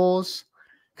symbols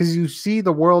because you see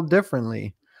the world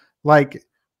differently. Like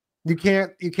you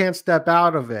can't step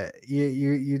out of it.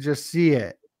 You just see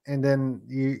it, and then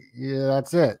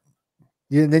that's it.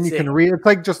 Then you that's it. can read. It's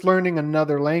like just learning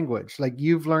another language. Like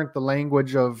you've learned the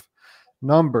language of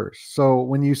numbers. So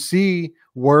when you see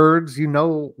words, you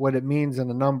know what it means in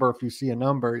a number. If you see a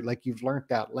number, like you've learned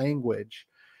that language.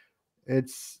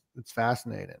 It's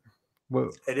fascinating.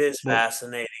 It is Well,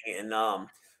 fascinating. And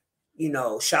you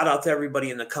know, shout out to everybody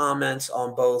in the comments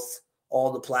on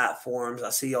all the platforms.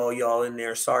 I see all y'all in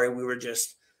there. Sorry, we were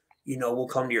just, you know, we'll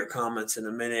come to your comments in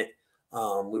a minute.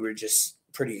 We were just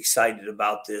pretty excited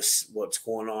about this, what's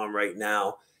going on right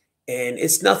now. And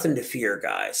it's nothing to fear,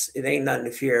 guys. It ain't nothing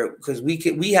to fear because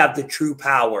we have the true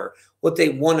power. What they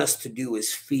want us to do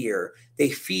is fear. They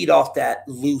feed off that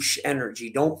loose energy.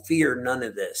 Don't fear none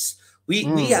of this. We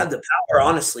have the power,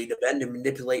 honestly, to bend and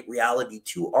manipulate reality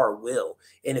to our will.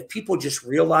 And if people just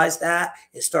realize that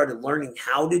and started learning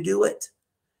how to do it,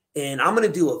 and I'm going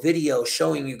to do a video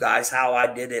showing you guys how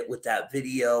I did it with that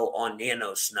video on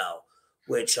Nano Snow,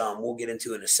 which we'll get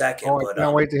into in a second. oh, I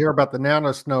can't wait to hear about the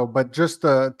nano snow. But just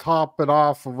to top it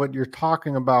off of what you're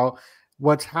talking about,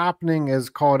 what's happening is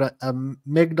called a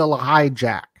amygdala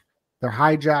hijack. They're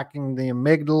hijacking the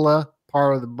amygdala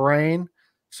part of the brain.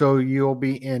 So you'll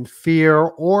be in fear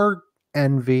or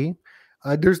envy.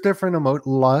 There's different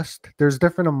lust. There's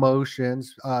different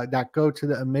emotions that go to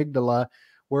the amygdala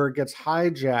where it gets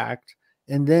hijacked,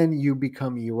 and then you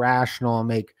become irrational and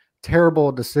make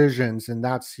terrible decisions. And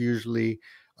that's usually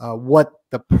what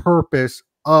the purpose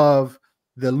of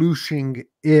the looshing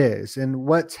is. And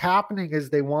what's happening is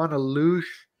they want to loosh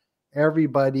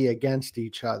everybody against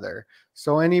each other.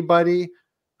 So anybody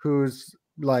who's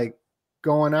like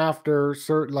going after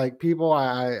certain like people,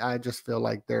 I just feel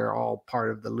like they're all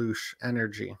part of the loosh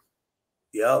energy.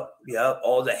 Yep.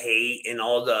 All the hate and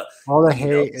all the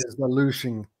hate is the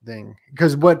looshing thing.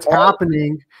 Because what's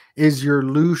happening is you're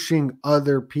looshing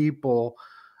other people,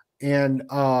 and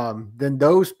then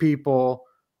those people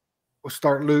will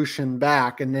start looshing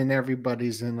back, and then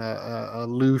everybody's in a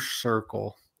loosh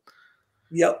circle.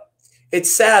 Yep.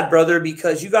 It's sad, brother,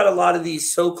 because you got a lot of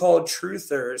these so-called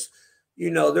truthers. You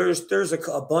know, there's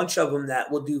a bunch of them that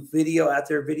will do video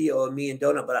after video of me and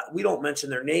Donut, but we don't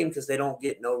mention their name because they don't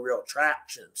get no real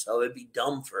traction. So it'd be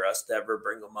dumb for us to ever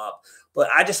bring them up. But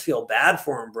I just feel bad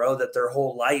for them, bro, that their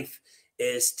whole life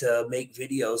is to make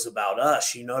videos about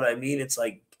us. You know what I mean? It's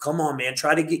like, come on, man,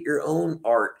 try to get your own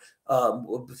art.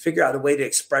 Figure out a way to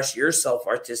express yourself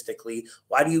artistically.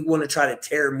 Why do you want to try to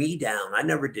tear me down? I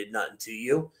never did nothing to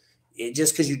you.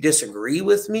 Just because you disagree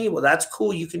with me, well, that's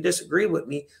cool. You can disagree with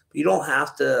me, but you don't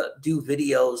have to do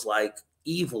videos like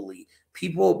evilly.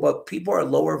 People are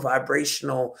lower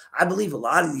vibrational. I believe a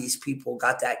lot of these people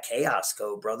got that chaos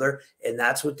code, brother, and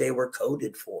that's what they were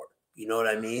coded for. You know what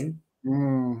I mean?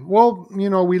 Well, you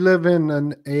know, we live in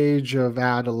an age of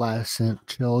adolescent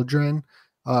children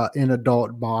in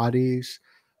adult bodies.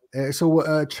 So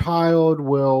a child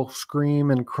will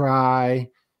scream and cry,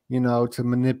 you know, to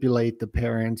manipulate the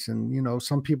parents. And, you know,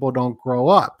 some people don't grow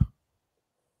up.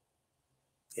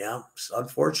 Yeah,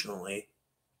 unfortunately.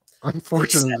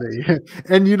 Unfortunately.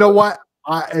 And you know what?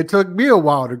 It took me a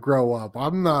while to grow up.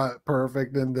 I'm not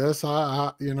perfect in this. You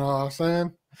know what I'm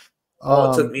saying?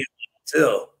 It took me a while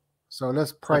too. So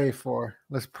let's pray for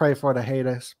the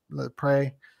haters. Let's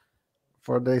pray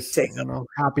for this,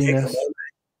 happiness. Take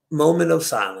a moment of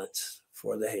silence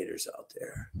for the haters out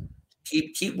there.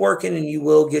 Keep working and you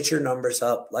will get your numbers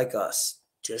up like us.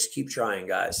 Just keep trying,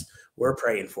 guys. We're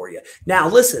praying for you. Now,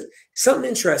 listen, something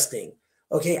interesting.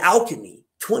 Okay, alchemy.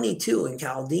 22 in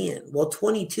Chaldean. Well,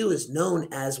 22 is known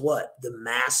as what? The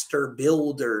master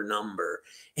builder number.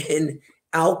 In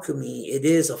alchemy, it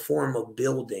is a form of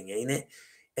building, ain't it?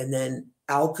 And then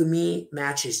alchemy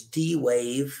matches D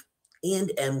wave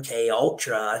and MK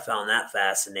Ultra. I found that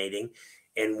fascinating.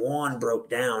 And Juan broke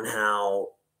down how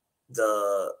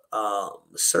the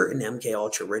certain MK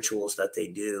Ultra rituals that they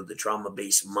do, the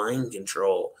trauma-based mind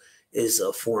control, is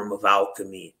a form of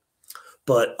alchemy.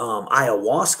 But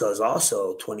ayahuasca is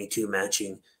also 22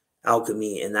 matching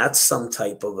alchemy, and that's some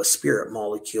type of a spirit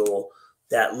molecule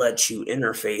that lets you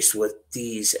interface with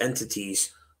these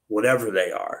entities, whatever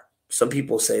they are. Some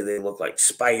people say they look like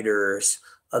spiders.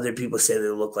 Other people say they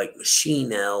look like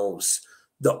machine elves,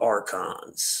 the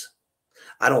archons.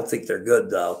 I don't think they're good,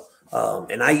 though.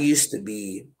 And I used to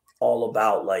be all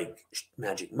about like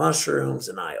magic mushrooms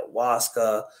and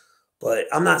ayahuasca, but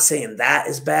I'm not saying that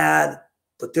is bad.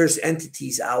 But there's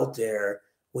entities out there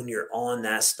when you're on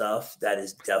that stuff that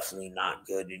is definitely not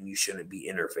good, and you shouldn't be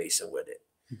interfacing with it.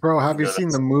 Bro, have you seen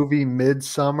the movie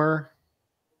Midsummer?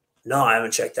 No, I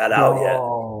haven't checked that out yet.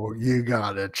 Oh, you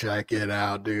gotta check it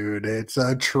out, dude. It's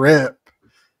a trip.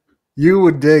 You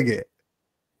would dig it.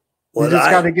 You just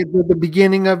got to get to the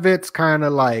beginning of it. It's kind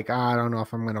of like, I don't know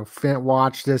if I'm going to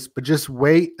watch this, but just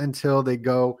wait until they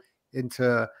go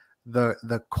into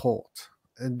the cult.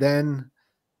 And then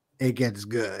it gets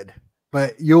good.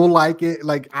 But you'll like it.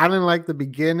 Like, I didn't like the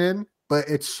beginning, but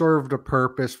it served a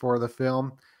purpose for the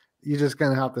film. You're just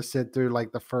going to have to sit through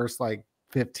like the first like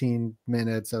 15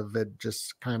 minutes of it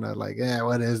just kind of like,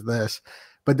 what is this?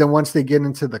 But then once they get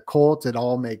into the cult, it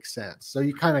all makes sense. So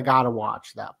you kind of got to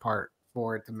watch that part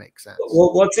for it to make sense.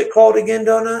 Well, what's it called again,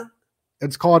 Donut?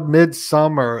 It's called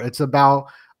Midsummer. It's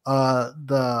about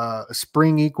the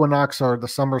spring equinox or the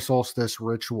summer solstice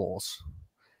rituals.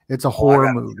 It's a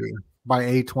horror movie by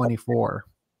A24.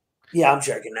 Yeah, I'm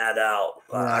checking that out.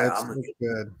 Yeah, it's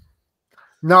good.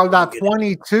 Now that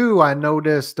 22, I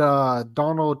noticed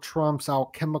Donald Trump's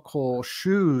alchemical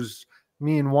shoes.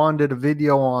 Me and Juan did a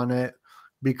video on it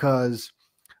because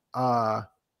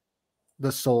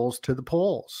the souls to the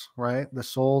poles, right? The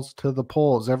souls to the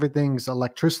poles. Everything's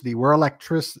electricity. We're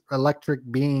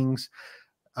electric beings.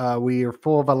 We are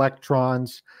full of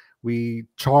electrons. We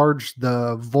charge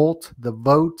the vote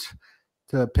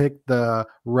to pick the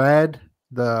red,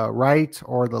 the right,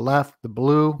 or the left, the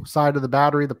blue side of the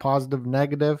battery, the positive,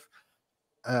 negative.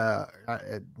 And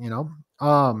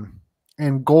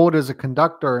gold is a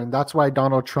conductor, and that's why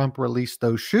Donald Trump released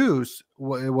those shoes.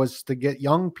 It was to get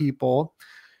young people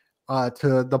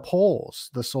to the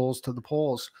poles, the souls to the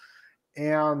poles.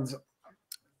 And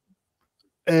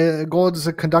gold is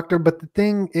a conductor, but the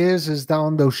thing is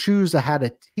down those shoes that had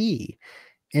a T.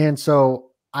 And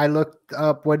so I looked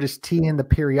up what is T in the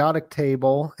periodic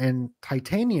table, and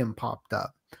titanium popped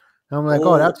up. And I'm like,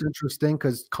 oh, that's interesting,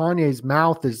 because Kanye's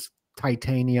mouth is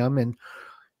titanium, and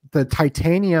the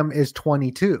titanium is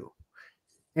 22,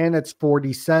 and it's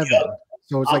 47. Yep.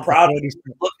 So it's I'm like proud of you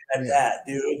looking at that,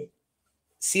 dude.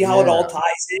 See how it all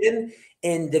ties in?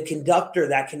 And the conductor,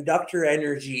 that conductor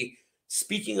energy,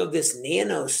 speaking of this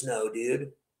nano snow,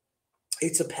 dude,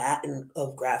 it's a patent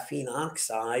of graphene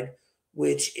oxide,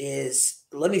 which is,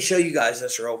 let me show you guys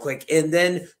this real quick. And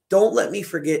then don't let me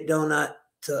forget, Donut,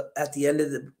 to at the end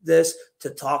of this,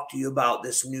 to talk to you about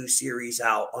this new series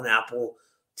out on Apple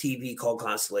TV called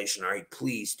Constellation. All right,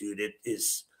 please, dude, it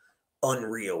is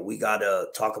unreal. We got to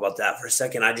talk about that for a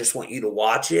second. I just want you to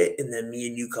watch it, and then me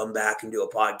and you come back and do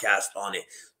a podcast on it.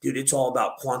 Dude, it's all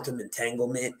about quantum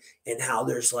entanglement and how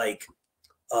there's like,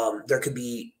 there could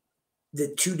be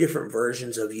the two different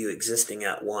versions of you existing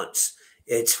at once.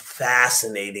 It's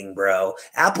fascinating, bro.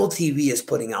 Apple TV is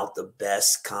putting out the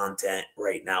best content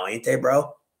right now, ain't they,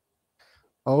 bro?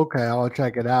 Okay, I'll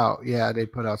check it out. Yeah, they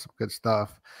put out some good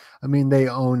stuff. I mean, they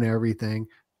own everything.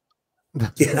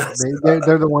 Yeah,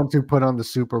 they're the ones who put on the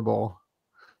Super Bowl.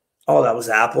 Oh, that was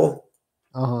Apple?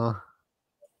 Uh-huh.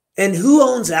 And who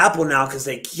owns Apple now? Because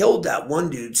they killed that one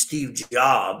dude, Steve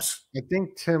Jobs. I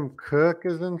think Tim Cook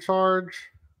is in charge.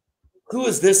 Who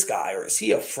is this guy? Or is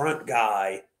he a front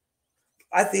guy?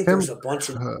 I think there's a bunch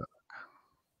of...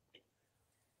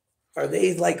 Are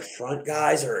they like front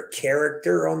guys or a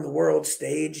character on the world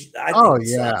stage? I think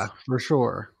yeah, for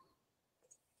sure.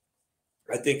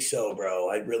 I think so, bro.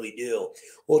 I really do.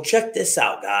 Well, check this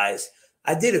out, guys.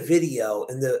 I did a video,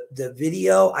 and the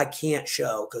video I can't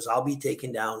show because I'll be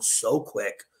taken down so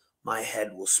quick, my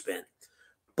head will spin.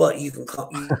 But you can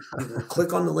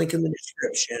click on the link in the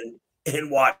description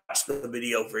and watch the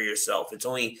video for yourself. It's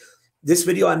only this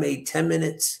video I made 10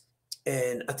 minutes,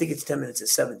 and I think it's 10 minutes and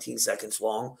 17 seconds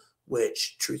long,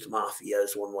 which Truth Mafia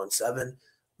is 117.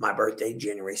 my birthday,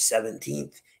 January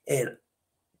 17th. And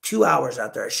 2 hours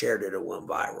after I shared it, it went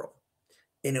viral.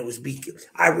 And it was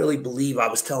I really believe, I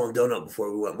was telling Donut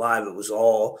before we went live, it was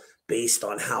all based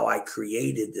on how I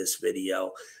created this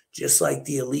video. Just like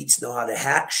the elites know how to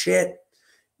hack shit,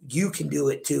 you can do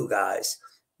it too, guys.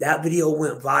 That video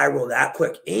went viral that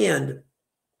quick, and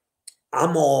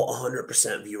I'm all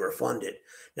 100% viewer funded.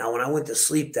 Now, when I went to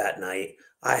sleep that night,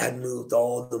 I had moved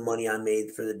all the money I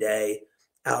made for the day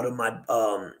out of my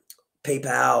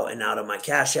PayPal and out of my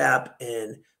Cash App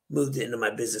and moved it into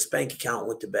my business bank account,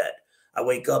 went to bed. I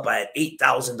wake up, I had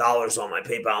 $8,000 on my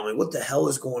PayPal. I'm like, what the hell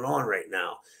is going on right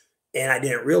now? And I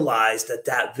didn't realize that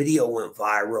that video went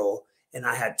viral. And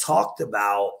I had talked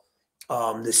about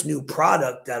this new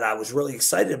product that I was really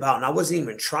excited about. And I wasn't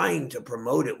even trying to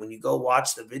promote it. When you go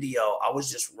watch the video, I was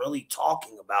just really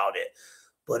talking about it.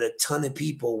 But a ton of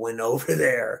people went over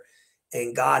there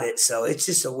and got it. So it's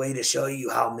just a way to show you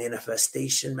how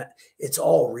manifestation, it's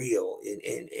all real,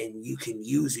 and you can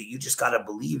use it. You just got to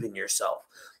believe in yourself.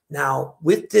 Now,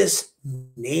 with this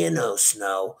nano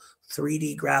snow,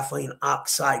 3D graphene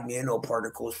oxide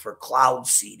nanoparticles for cloud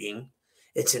seeding,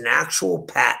 it's an actual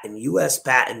patent, U.S.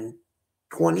 patent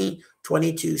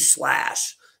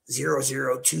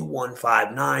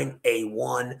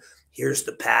 2022/002159A1. Here's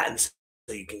the patent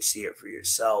so you can see it for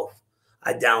yourself.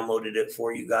 I downloaded it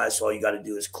for you guys, so all you got to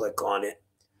do is click on it,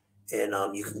 and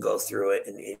you can go through it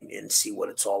and see what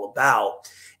it's all about.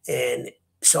 And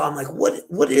so I'm like,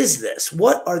 what is this?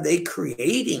 What are they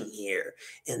creating here?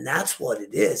 And that's what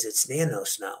it is. It's nano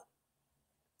snow.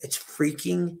 It's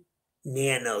freaking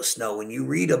nano snow. When you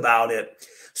read about it,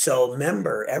 so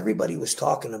remember, everybody was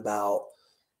talking about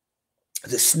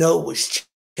the snow was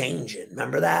changing.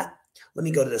 Remember that? Let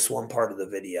me go to this one part of the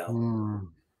video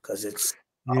because it's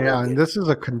and this is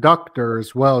a conductor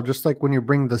as well. Just like when you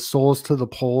bring the souls to the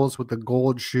poles with the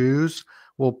gold shoes,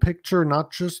 well, picture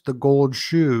not just the gold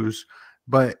shoes,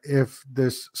 but if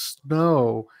this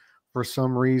snow for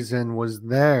some reason was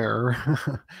there,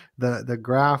 the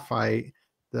graphite,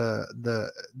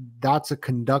 that's a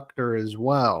conductor as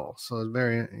well. So it's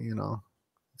very,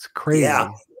 it's crazy.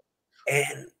 Yeah.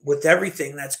 And with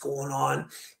everything that's going on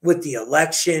with the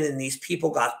election, and these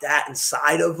people got that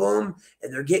inside of them,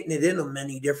 and they're getting it in them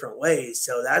many different ways.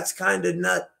 So that's kind of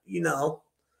nut,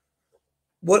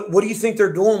 What do you think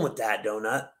they're doing with that,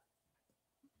 Donut?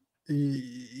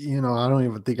 I don't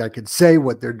even think I could say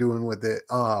what they're doing with it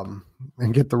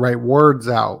and get the right words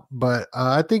out. But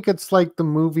I think it's like the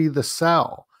movie The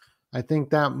Cell. I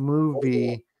think that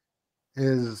movie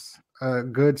is a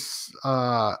good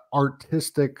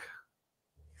artistic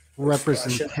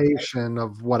representation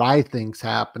of what I think's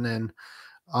happening.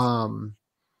 I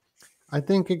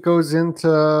think it goes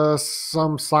into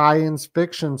some science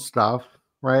fiction stuff,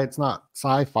 right? It's not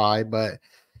sci-fi, but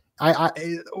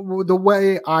the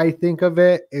way I think of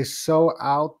it is so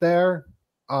out there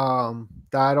that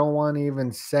I don't want to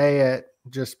even say it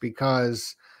just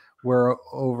because we're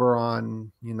over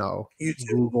on, YouTube.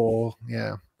 Google.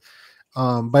 Yeah.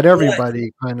 But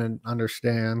everybody kind of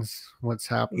understands what's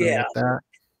happening with that.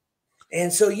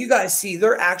 And so you guys see,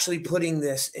 they're actually putting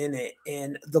this in it,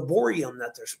 and the borium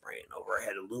that they're spraying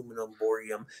overhead, aluminum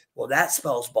borium, well, that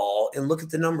spells ball. And look at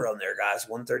the number on there, guys,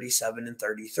 137 and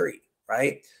 33,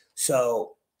 right?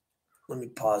 So let me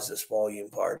pause this volume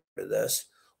part of this.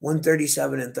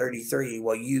 137 and 33.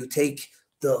 Well, you take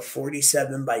the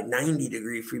 47 by 90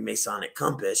 degree Freemasonic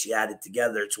compass, you add it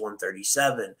together, it's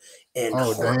 137. And dang.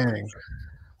 I'm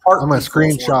going to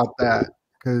screenshot that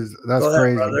because that's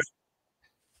crazy. Brother.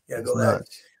 Yeah, go ahead.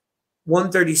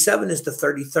 137 is the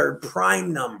 33rd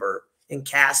prime number, and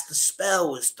cast the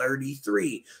spell is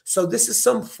 33. So this is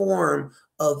some form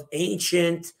of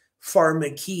ancient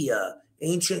pharmakia,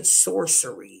 ancient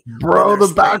sorcery. Bro,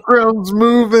 the background's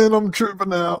moving. I'm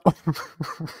tripping out.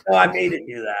 Oh, I made it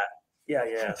do that.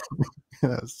 Yeah.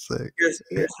 That's sick. Here's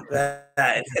that.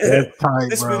 That's tight,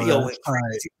 this bro. video that's went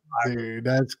crazy. Dude,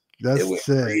 that's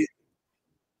sick. Crazy.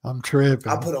 I'm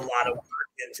tripping. I put a lot of work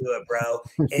into it, bro.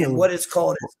 And what it's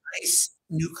called is ice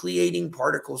nucleating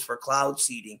particles for cloud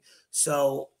seeding.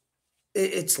 So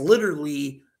it's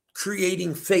literally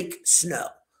creating fake snow.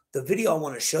 The video I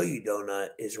want to show you, Donut,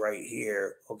 is right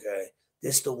here. Okay.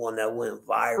 This is the one that went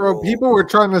viral. Bro, people were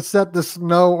trying to set the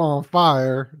snow on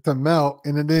fire to melt,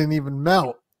 and it didn't even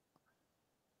melt.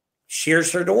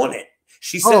 Here's her doing it.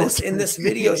 She says in this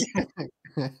video,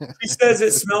 she says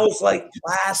it smells like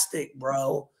plastic,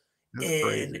 bro. That's and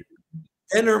crazy.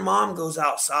 Then her mom goes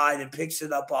outside and picks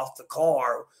it up off the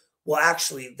car. Well,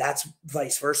 actually, that's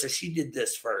vice versa. She did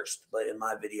this first, but in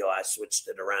my video, I switched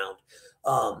it around.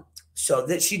 So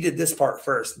that she did this part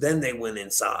first, then they went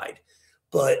inside.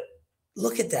 But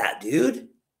Look at that, dude.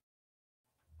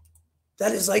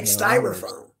 That is like Yeah,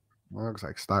 styrofoam. looks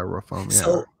like styrofoam. Yeah.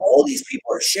 So all these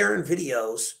people are sharing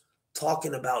videos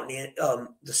talking about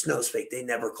the snow's fake. They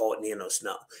never call it nano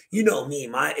snow. You know me,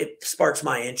 it sparks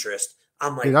my interest.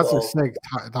 I'm Dude, like, that's a well, sick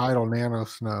title, Nano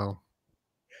Snow.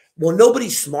 well,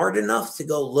 nobody's smart enough to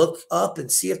go look up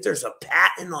and see if there's a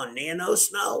patent on nano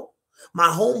snow. My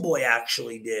homeboy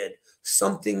actually did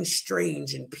something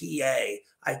strange in PA.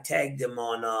 I tagged him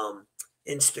on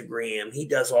Instagram. He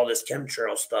does all this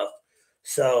chemtrail stuff.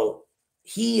 So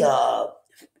he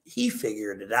he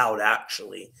figured it out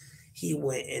actually. He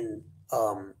went and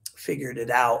figured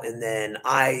it out, and then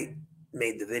I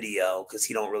made the video because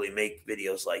he don't really make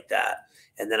videos like that.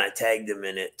 And then I tagged him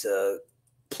in it to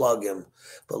plug him.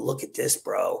 But look at this,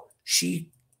 bro. She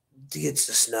gets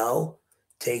the snow,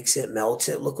 takes it, melts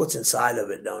it. Look what's inside of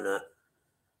it, Donut.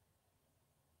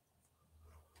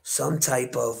 Some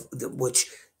type of the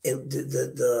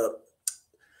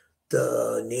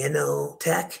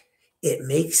nanotech, it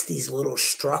makes these little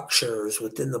structures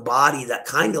within the body that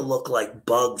kind of look like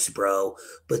bugs, bro,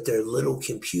 but they're little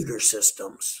computer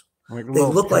systems. Like They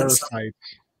little look like parasites.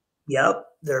 yep,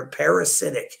 they're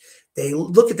parasitic. They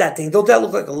look at that thing. Don't that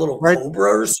look like a little Right.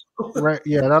 cobra or something? Right.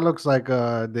 Yeah, that looks like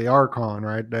the Archon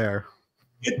right there.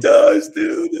 It does,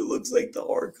 dude. It looks like the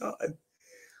Archon.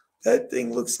 That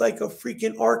thing looks like a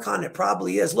freaking Archon. It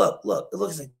probably is. Look, look. It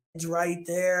looks like it's right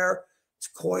there. It's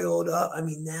coiled up. I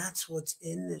mean, that's what's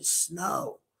in the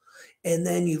snow. And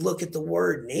then you look at the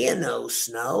word nano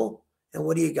snow, and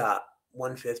what do you got?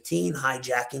 115,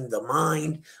 hijacking the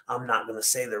mind. I'm not going to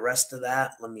say the rest of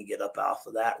that. Let me get up off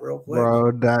of that real quick.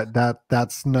 Bro,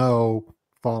 that snow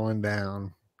falling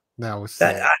down. That was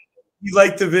sick. You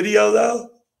like the video though?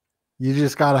 You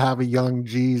just gotta have a young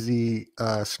Jeezy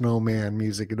snowman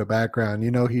music in the background.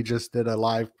 You know, he just did a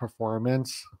live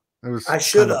performance. It was I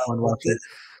should have. fun watching.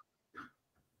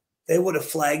 They would have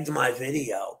flagged my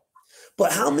video.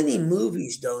 But how many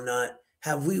movies, Donut,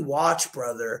 have we watched,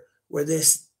 brother, where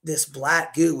this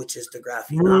black goo, which is the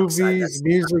graphene oxide, Movies,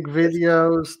 music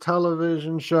videos,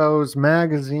 television shows,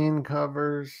 magazine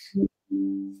covers.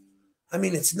 I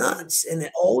mean, it's nuts. And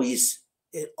it always,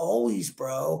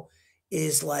 bro,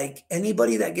 is like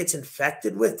anybody that gets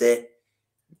infected with it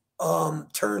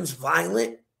turns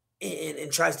violent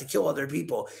and tries to kill other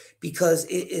people because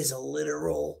it is a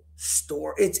literal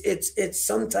store. It's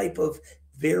some type of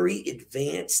very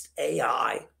advanced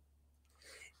AI.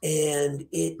 And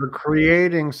They're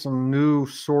creating some new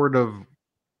sort of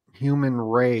human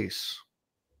race.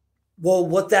 well,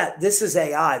 this is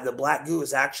AI. The black goo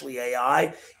is actually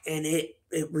AI, and it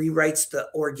rewrites the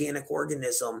organic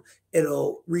organism.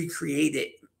 It'll recreate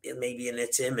it maybe in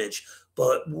its image,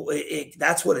 but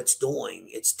that's what it's doing.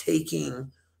 It's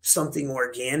taking something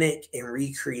organic and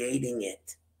recreating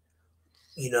it.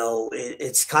 You know,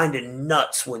 it's kind of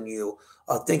nuts when you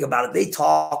think about it. They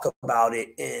talk about it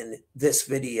in this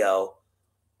video,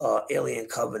 Alien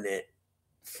Covenant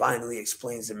finally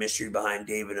explains the mystery behind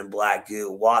David and Black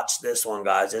Goo. Watch this one,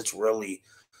 guys. It's really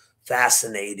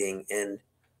fascinating. And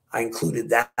I included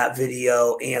that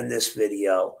video and this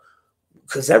video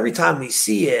because every time we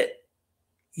see it,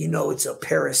 you know, it's a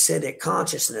parasitic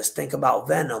consciousness. Think about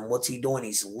Venom. What's he doing?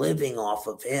 He's living off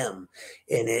of him.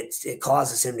 And it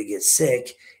causes him to get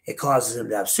sick. It causes him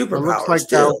to have superpowers. It looks like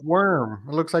that worm.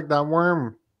 It looks like that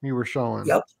worm you were showing.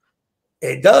 Yep.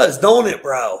 It does, don't it,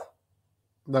 bro?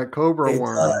 That cobra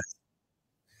worm.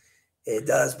 It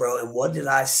does, bro. And what did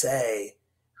I say?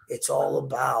 It's all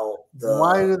about the.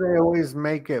 Why do they always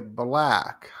make it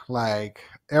black? Like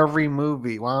every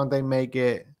movie, why don't they make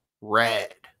it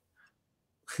red?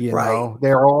 You know,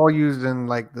 they're all using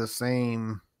like the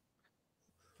same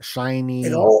shiny.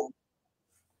 It all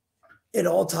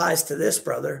ties to this,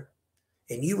 brother.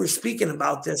 And you were speaking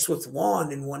about this with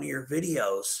Juan in one of your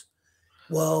videos.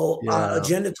 Well,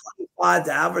 Agenda 25,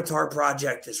 the Avatar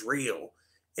project is real.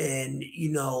 And, you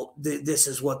know, this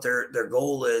is what their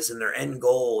goal is, and their end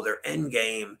goal, their end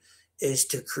game is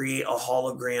to create a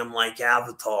hologram like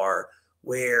Avatar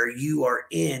where you are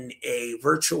in a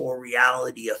virtual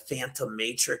reality, a phantom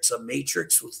matrix, a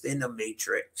matrix within a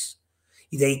matrix.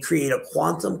 They create a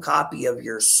quantum copy of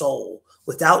your soul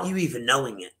without you even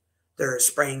knowing it. They're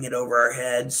spraying it over our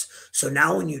heads. So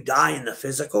now when you die in the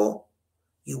physical,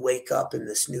 you wake up in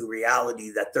this new reality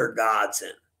that they're gods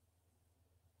in.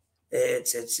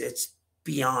 It's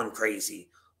beyond crazy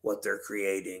what they're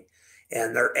creating.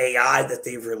 And their AI that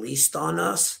they've released on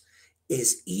us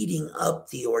is eating up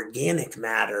the organic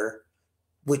matter,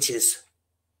 which is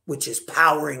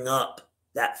powering up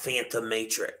that phantom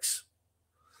matrix.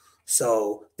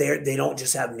 So they don't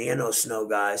just have nano snow,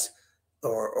 guys.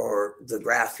 or the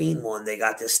graphene one, they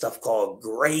got this stuff called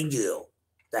gray goo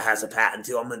that has a patent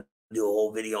too. I'm going to do a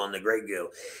whole video on the gray goo.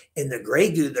 And the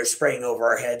gray goo they're spraying over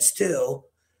our heads too,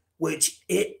 which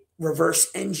it reverse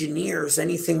engineers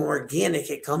anything organic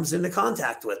it comes into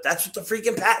contact with. That's what the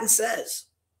freaking patent says.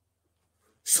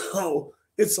 So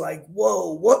it's like,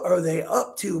 whoa, what are they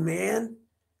up to, man?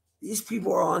 These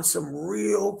people are on some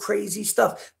real crazy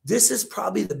stuff. This is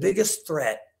probably the biggest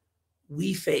threat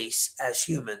we face as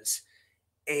humans,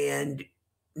 and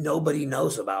nobody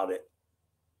knows about it.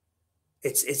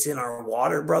 It's in our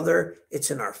water, brother. It's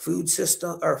in our food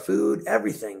system, our food,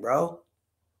 everything, bro.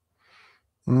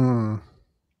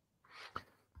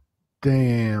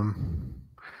 Damn.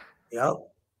 Yep.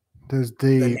 That's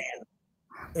deep.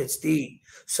 It's deep.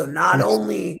 So not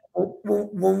only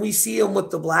when we see them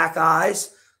with the black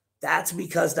eyes, that's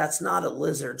because that's not a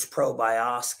lizard's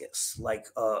proboscis, like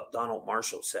Donald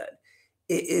Marshall said.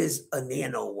 It is a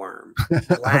nano worm.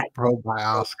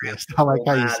 Probiotics. I like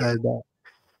how you said that.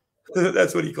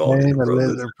 That's what he called it. A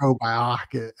lizard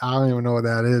probiotic. I don't even know what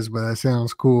that is, but that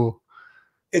sounds cool.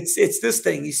 It's this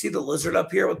thing. You see the lizard up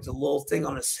here with the little thing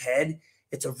on his head?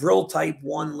 It's a real type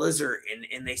 1 lizard.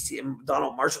 And they see him,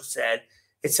 Donald Marshall said,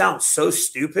 it sounds so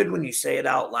stupid when you say it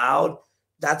out loud.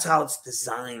 That's how it's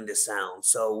designed to sound.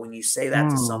 So when you say that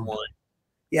to someone,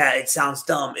 yeah, it sounds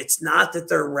dumb. It's not that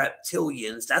they're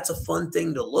reptilians. That's a fun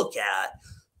thing to look at.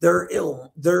 They're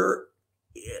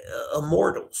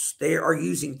immortals. They are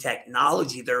using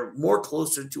technology. They're more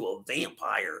closer to a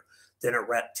vampire than a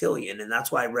reptilian. And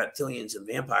that's why reptilians and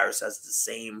vampires has the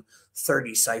same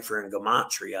 30 cipher and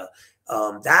gematria.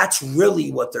 That's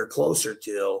really what they're closer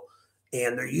to.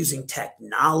 And they're using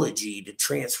technology to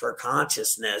transfer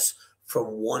consciousness from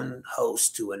one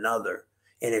host to another.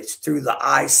 And it's through the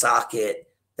eye socket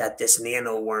that this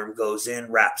nano worm goes in,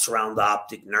 wraps around the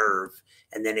optic nerve,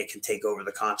 and then it can take over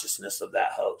the consciousness of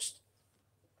that host.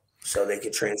 So they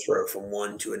could transfer it from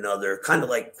one to another, kind of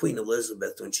like Queen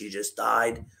Elizabeth when she just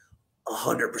died.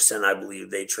 100%, I believe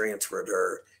they transferred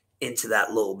her into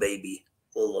that little baby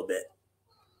a little bit.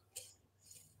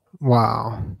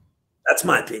 Wow. That's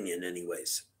my opinion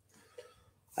anyways.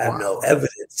 I have no evidence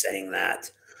saying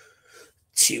that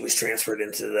she was transferred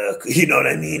into the, you know what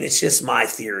I mean? It's just my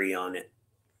theory on it.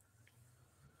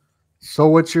 So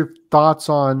what's your thoughts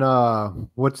on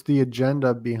what's the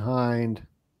agenda behind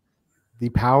the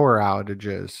power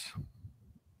outages?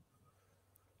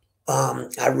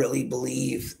 I really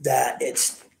believe that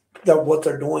what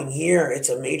they're doing here. It's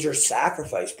a major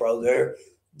sacrifice, bro.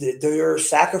 They're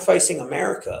sacrificing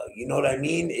America. You know what I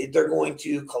mean? They're going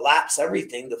to collapse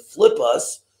everything to flip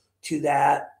us to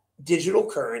that digital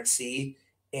currency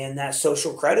and that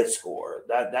social credit score.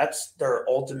 That's their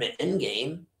ultimate end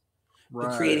game.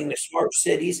 Right. Creating the smart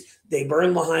cities. They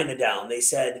burned Lahaina down. They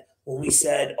said, when we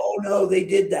said, oh no, they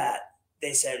did that.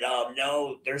 They said,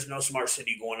 no, there's no smart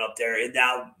city going up there. And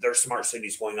now there's smart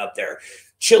cities going up there.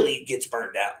 Chile gets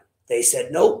burned down. They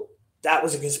said, nope, that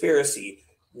was a conspiracy.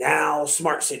 Now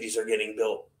smart cities are getting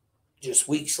built just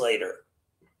weeks later.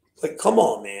 Like, come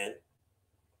on, man.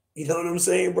 You know what I'm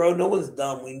saying, bro? No one's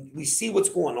dumb. We see what's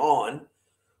going on,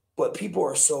 but people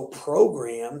are so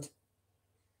programmed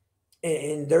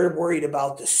and they're worried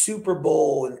about the Super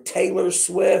Bowl and Taylor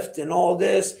Swift and all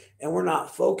this. And we're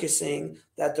not focusing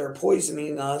that they're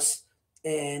poisoning us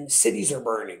and cities are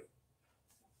burning.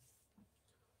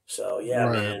 So, yeah,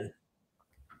 right. Man,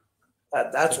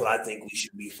 that's what I think we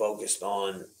should be focused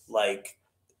on. Like,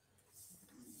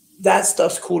 that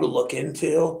stuff's cool to look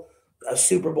into. A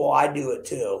Super Bowl, I do it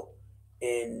too.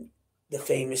 And the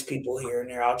famous people here and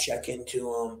there, I'll check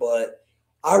into them. But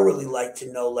I really like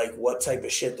to know, like, what type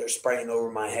of shit they're spraying over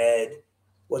my head,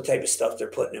 what type of stuff they're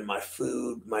putting in my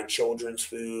food, my children's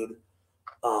food.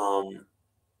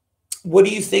 What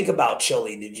do you think about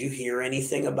Chile? Did you hear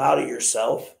anything about it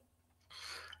yourself?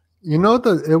 You know,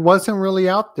 it wasn't really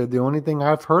out there. The only thing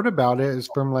I've heard about it is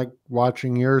from like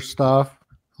watching your stuff.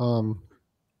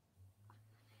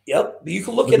 Yep, you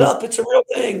can look it up. It's a real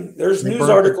thing. There's news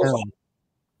articles.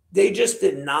 They just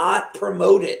did not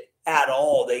promote it at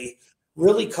all. They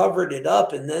really covered it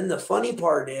up. And then the funny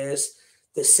part is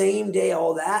the same day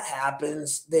all that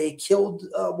happens, they killed,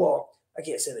 well, I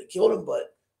can't say they killed him,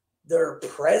 but their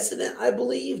president, I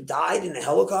believe, died in a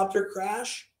helicopter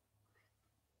crash.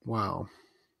 Wow.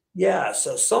 Yeah,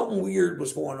 so something weird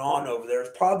was going on over there.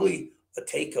 It's probably a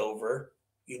takeover,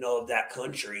 you know, of that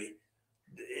country.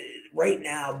 Right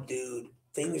now, dude,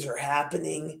 things are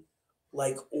happening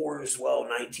like Orwell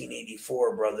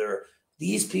 1984, brother.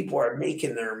 These people are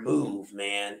making their move,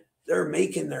 man. They're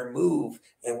making their move,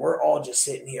 and we're all just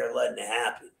sitting here letting it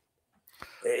happen.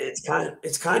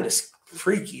 It's kind of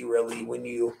freaky, really, when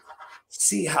you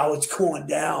see how it's going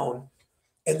down.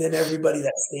 And then everybody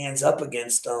that stands up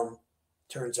against them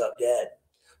turns up dead.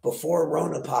 Before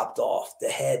Rona popped off, the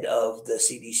head of the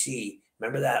CDC,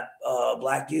 remember that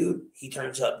black dude? He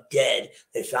turns up dead.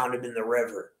 They found him in the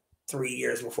river 3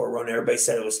 years before Rona. Everybody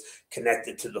said it was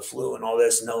connected to the flu and all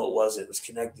this. No, it wasn't. It was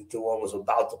connected to what was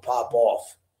about to pop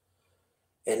off.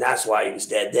 And that's why he was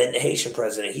dead. Then the Haitian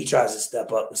president, he tries to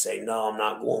step up and say, no, I'm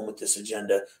not going with this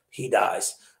agenda. He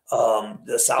dies.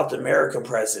 The South American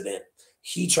president,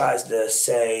 he tries to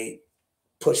say,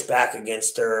 push back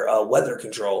against their weather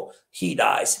control. He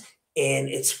dies. And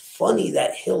it's funny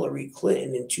that Hillary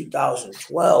Clinton in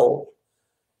 2012,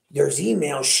 there's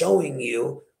emails showing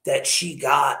you that she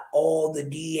got all the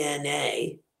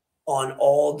DNA on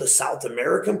all the South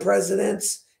American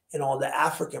presidents and all the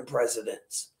African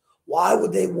presidents. Why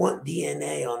would they want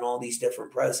DNA on all these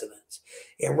different presidents?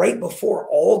 And right before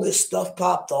all this stuff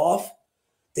popped off,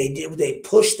 they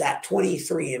pushed that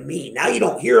 23andMe. Now you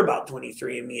don't hear about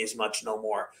 23andMe as much no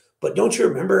more. But don't you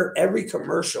remember every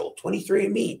commercial,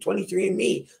 23andMe,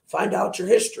 23andMe, find out your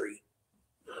history.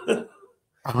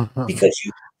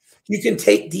 Because you can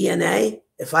take DNA.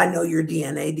 If I know your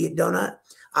DNA, Donut,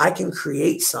 I can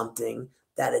create something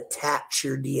that attacks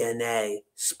your DNA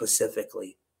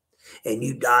specifically. And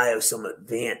you die of some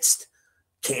advanced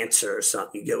cancer or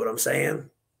something. You get what I'm saying?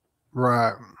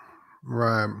 Right.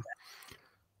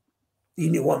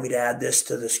 You want me to add this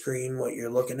to the screen, what you're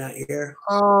looking at here?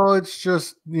 Oh, it's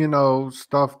just,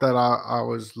 stuff that I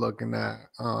was looking at.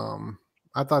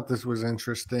 I thought this was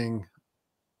interesting.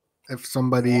 If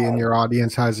somebody in your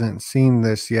audience hasn't seen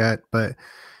this yet, but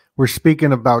we're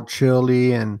speaking about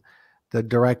Chile and the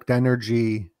direct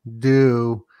energy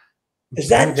dew. Is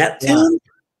that Neptune?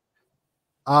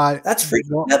 That's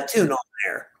freaking well, Neptune on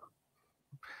there.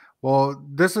 Well,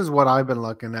 this is what I've been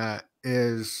looking at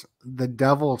is the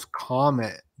Devil's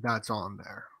Comet that's on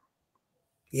there.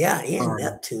 Yeah, and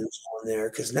Neptune's on there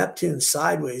because Neptune's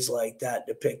sideways like that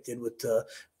depicted with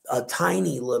a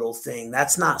tiny little thing.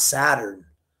 That's not Saturn.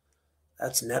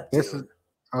 That's Neptune.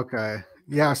 Okay.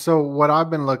 Yeah, so what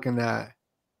I've been looking at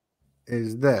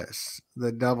is this,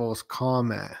 the Devil's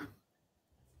Comet.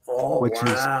 Oh,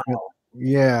 wow.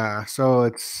 Yeah, so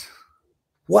it's...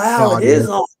 Wow, it is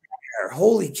on there.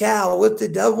 Holy cow, with the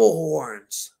devil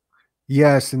horns.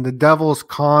 Yes, and the Devil's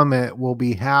Comet will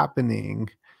be happening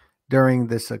during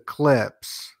this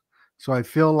eclipse. So I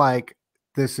feel like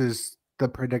this is the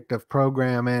predictive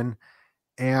programming.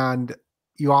 And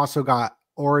you also got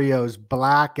Oreo's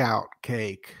blackout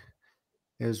cake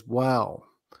as well.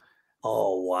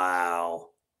 Oh, wow.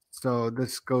 So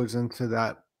this goes into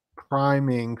that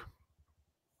priming.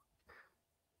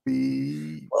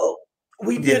 Well,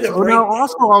 we did it. Now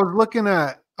also I was looking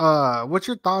at what's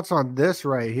your thoughts on this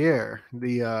right here?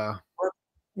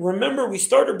 Remember, we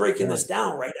started breaking this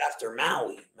down right after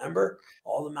Maui. Remember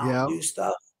all the Mountain Dew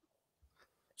stuff?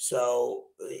 So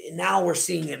now we're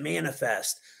seeing it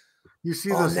manifest. You see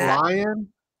this lion?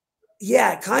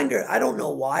 Yeah, kind of. I don't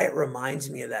know why it reminds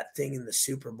me of that thing in the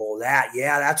Super Bowl.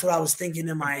 That's what I was thinking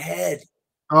in my head.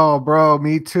 Oh, bro,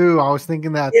 me too. I was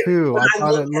thinking that too. I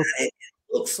thought it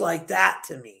looks like that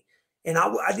to me. And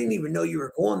I didn't even know you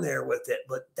were going there with it,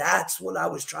 but that's what I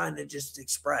was trying to just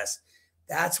express.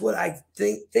 That's what I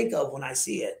think of when I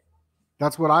see it.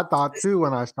 That's what I thought too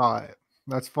when I saw it.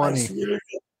 That's funny.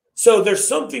 So there's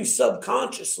something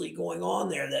subconsciously going on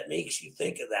there that makes you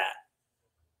think of that.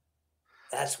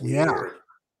 That's weird. Yeah.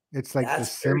 It's like the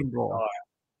symbol.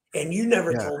 And you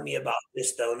never told me about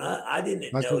this, Donut. I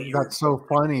didn't know you. That's so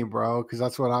funny, bro, because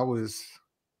that's what I was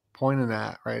pointing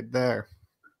at right there.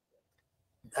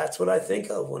 That's what I think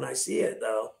of when I see it,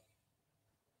 though.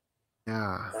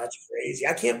 Yeah. That's crazy.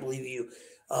 I can't believe you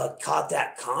caught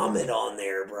that comment on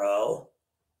there, bro.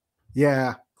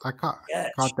 Yeah, I caught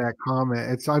that comment.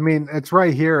 It's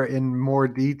right here in more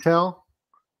detail.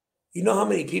 You know how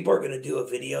many people are going to do a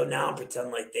video now and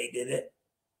pretend like they did it?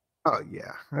 Oh,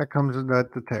 yeah. That comes with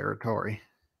the territory.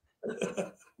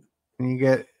 And you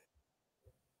get...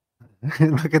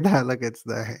 Look at that. Look, it's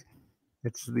the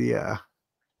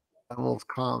Devil's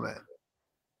Comet.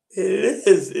 It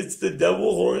is. It's the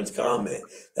devil horns comet.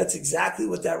 That's exactly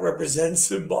what that represents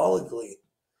symbolically.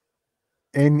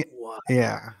 And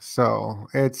yeah, so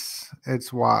it's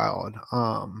wild.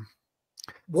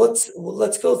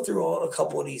 Let's go through a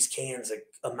couple of these cans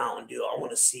of Mountain Dew. I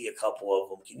want to see a couple of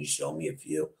them. Can you show me a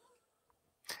few?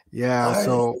 Yeah,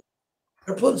 so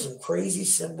they're putting some crazy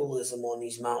symbolism on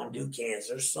these Mountain Dew cans.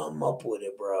 There's something up with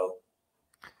it, bro.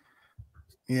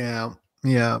 Yeah.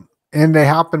 And they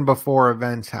happen before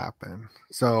events happen.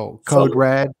 So Code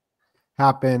Red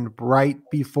happened right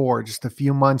before, just a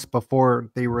few months before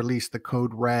they released the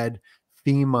Code Red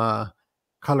FEMA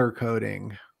color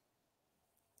coding.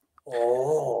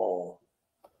 Oh.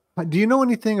 Do you know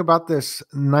anything about this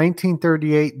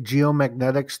 1938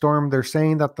 geomagnetic storm? They're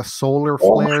saying that the solar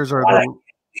Oh my flares are God.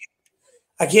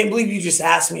 I can't believe you just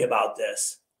asked me about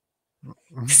this.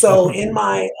 So in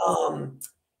my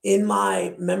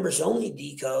members only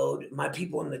decode, my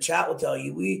people in the chat will tell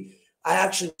you I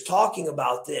actually was talking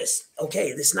about this.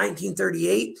 Okay, this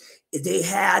 1938, they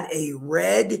had a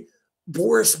red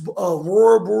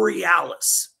aurora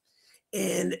borealis,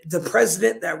 and the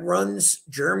president that runs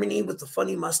Germany with the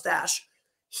funny mustache,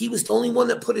 he was the only one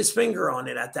that put his finger on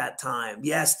it at that time.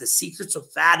 Yes, the secrets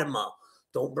of Fatima.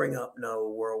 Don't bring up no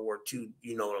World War II.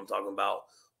 You know what I'm talking about.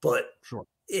 But sure.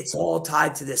 It's all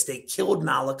tied to this. They killed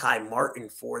Malachi Martin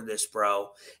for this,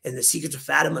 bro. And the secrets of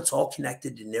Fatima, it's all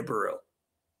connected to Nibiru.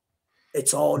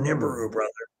 It's all Nibiru,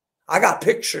 brother. I got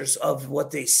pictures of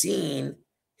what they seen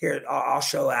here. I'll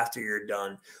show after you're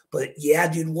done. But yeah,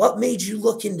 dude, what made you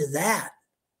look into that?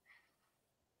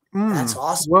 That's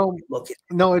awesome. Well,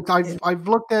 no, I've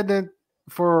looked at it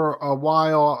for a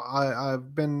while.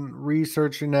 I've been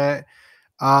researching it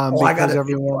because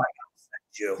everyone.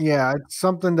 Yeah, it's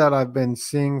something that I've been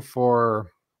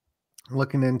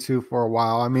looking into for a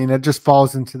while. I mean, it just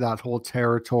falls into that whole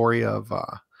territory of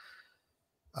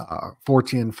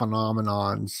Fortean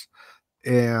phenomenons,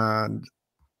 and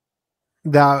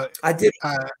that I did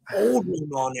an old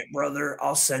one on it, brother.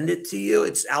 I'll send it to you.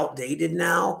 It's outdated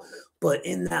now, but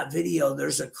in that video,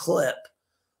 there's a clip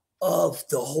of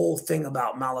the whole thing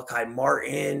about Malachi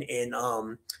Martin and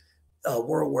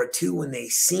World War II when they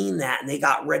seen that and they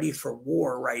got ready for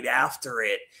war right after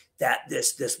it. That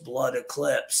this blood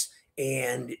eclipse,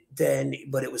 and then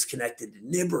but it was connected to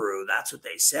Nibiru. That's what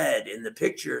they said, and the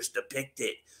pictures depict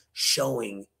it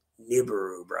showing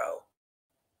Nibiru, bro,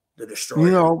 the destroyer.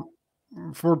 You know,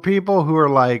 for people who are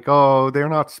like, oh, they're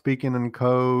not speaking in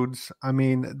codes. I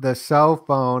mean, the cell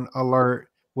phone alert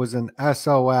was an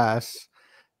SOS.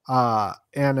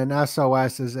 And an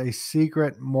SOS is a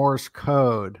secret Morse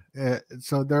code.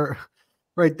 So they're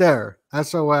right there.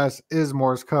 SOS is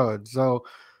Morse code. So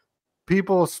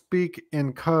people speak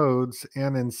in codes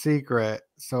and in secret.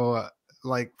 So,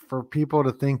 like, for people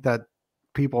to think that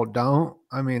people don't,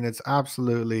 I mean, it's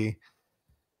absolutely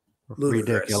Ludicrous.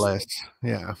 ridiculous.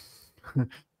 Yeah.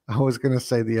 I was going to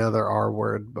say the other R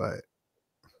word, but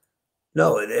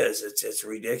no, it is. It's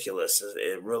ridiculous.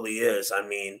 It really is. I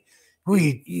mean,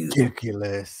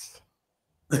 ridiculous.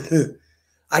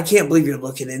 I can't believe you're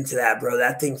looking into that, bro.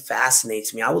 That thing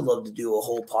fascinates me. I would love to do a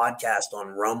whole podcast on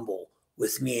Rumble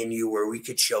with me and you where we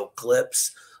could show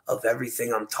clips of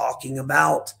everything I'm talking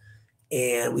about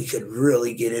and we could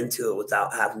really get into it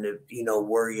without having to,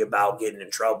 worry about getting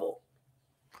in trouble.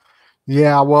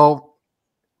 Yeah, well,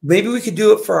 maybe we could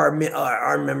do it for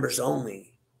our members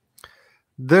only.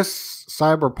 This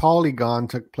cyber polygon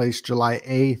took place July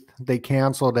 8th. They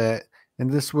canceled it, and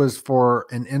this was for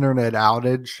an internet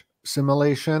outage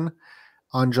simulation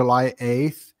on July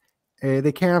 8th.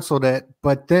 They canceled it,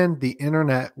 but then the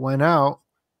internet went out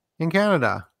in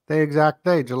Canada the exact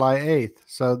day, July 8th.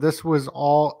 So this was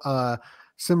all a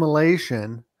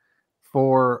simulation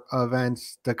for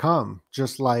events to come,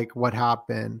 just like what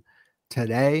happened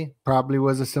today probably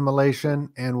was a simulation,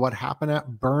 and what happened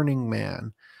at Burning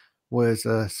Man was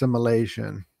a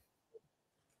simulation.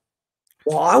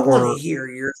 Well, I want to hear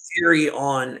your theory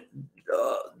on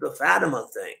the Fatima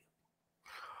thing.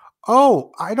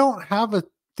 Oh, I don't have a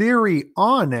theory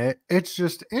on it. It's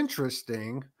just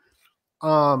interesting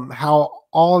how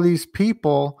all these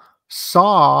people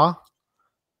saw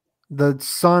the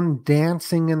sun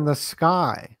dancing in the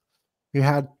sky. You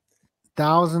had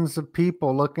thousands of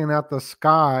people looking at the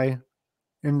sky,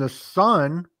 and the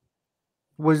sun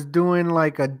was doing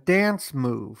like a dance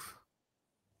move.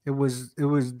 It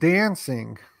was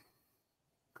dancing.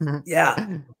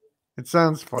 Yeah. It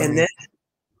sounds funny.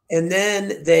 And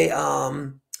then they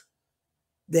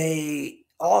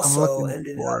also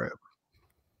ended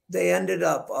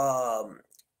up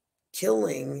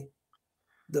killing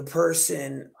the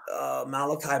person,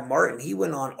 Malachi Martin. He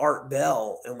went on Art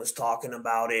Bell and was talking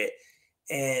about it.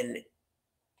 And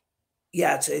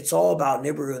yeah, it's all about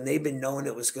Nibiru, and they've been knowing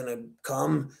it was going to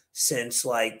come since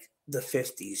like the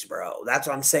 50s, bro. That's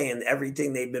what I'm saying.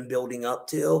 Everything they've been building up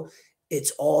to,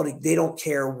 it's all, they don't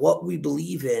care what we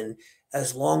believe in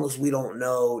as long as we don't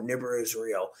know Nibiru is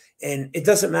real. And it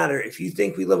doesn't matter if you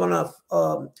think we live on a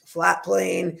flat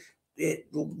plane,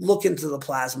 look into the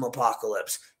plasma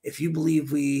apocalypse. If you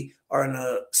believe we are in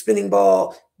a spinning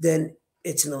ball, then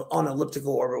it's on an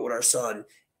elliptical orbit with our sun.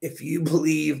 If you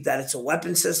believe that it's a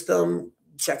weapon system,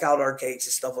 check out our cakes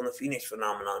and stuff on the Phoenix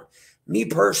phenomenon. Me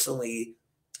personally,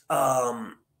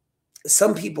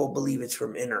 some people believe it's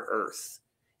from inner Earth,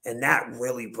 and that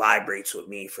really vibrates with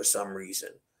me for some reason.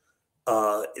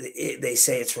 They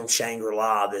say it's from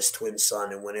Shangri-La, this twin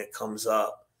sun, and when it comes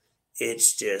up,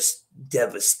 it's just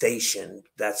devastation.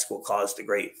 That's what caused the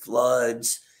great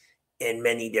floods and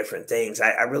many different things.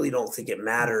 I really don't think it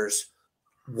matters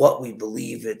what we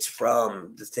believe it's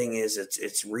from. The thing is,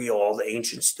 it's real. All the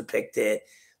ancients depict it.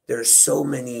 There's so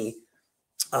many,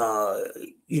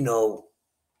 you know,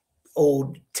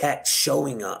 old texts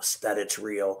showing us that it's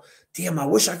real. Damn, I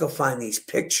wish I could find these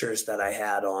pictures that I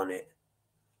had on it.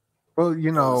 Well,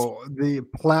 the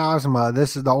plasma,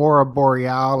 this is the aura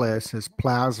borealis, is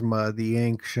plasma. The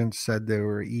ancients said they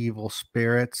were evil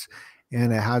spirits,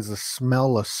 and it has a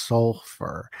smell of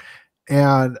sulfur.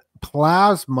 And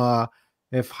plasma,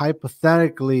 if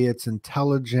hypothetically it's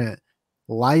intelligent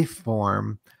life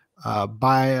form,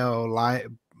 life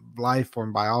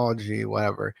form, biology,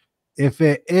 whatever, if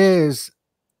it is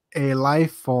a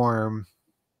life form,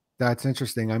 that's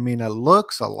interesting. I mean, it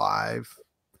looks alive.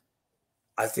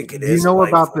 I think it Do you is. know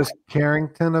about this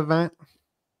Carrington event?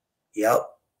 Yep.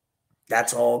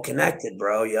 That's all connected,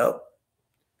 bro. Yep.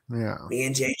 Yeah. Me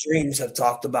and Jay Dreams have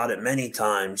talked about it many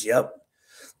times. Yep.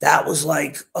 That was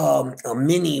like a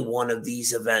mini one of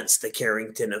these events, the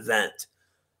Carrington event,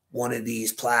 one of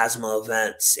these plasma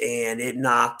events, and it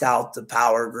knocked out the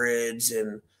power grids.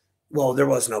 And well, there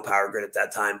was no power grid at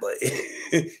that time, but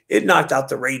it knocked out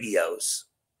the radios.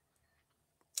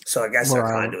 So I guess that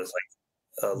kind of was like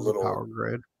a little power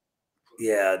grid.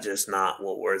 Yeah, just not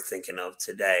what we're thinking of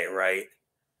today, right?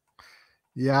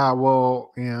 Yeah,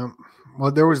 well, yeah.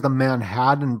 Well, there was the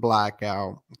Manhattan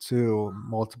blackout too,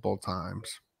 multiple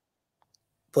times.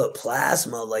 But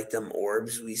plasma, like them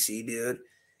orbs we see, dude,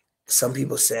 some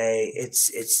people say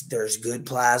it's there's good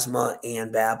plasma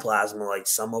and bad plasma. Like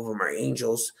some of them are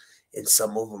angels and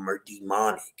some of them are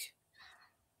demonic.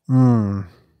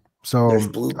 So there's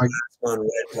blue plasma and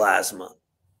red plasma.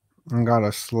 I got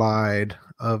a slide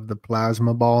of the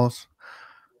plasma balls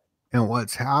and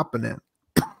what's happening.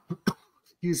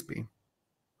 Excuse me.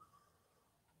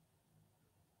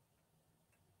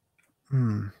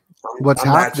 What's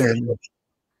happening?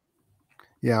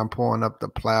 Yeah, I'm pulling up the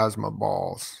plasma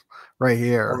balls right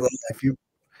here. If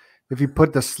you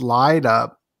put the slide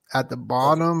up at the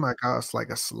bottom, I got it's like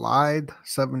a slide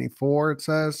 74. It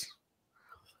says.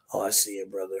 Oh, I see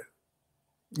it, brother.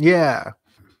 Yeah.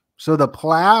 So the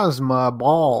plasma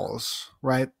balls,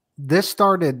 right? This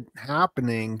started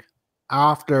happening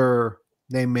after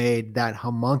they made that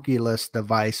homunculus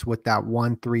device with that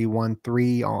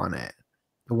 1313 on it,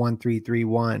 the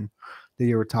 1331 that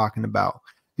you were talking about.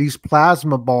 These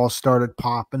plasma balls started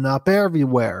popping up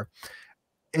everywhere.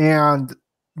 And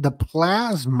the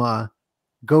plasma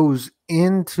goes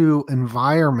into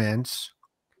environments,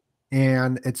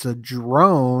 and it's a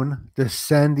drone to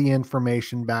send the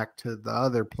information back to the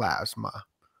other plasma.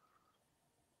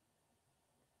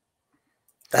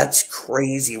 That's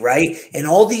crazy, right? And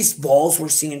all these balls we're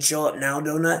seeing show up now,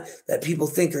 Donut, that people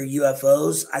think are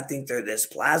UFOs, I think they're this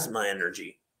plasma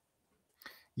energy.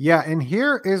 Yeah, and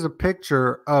here is a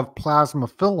picture of plasma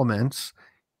filaments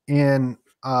in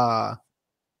the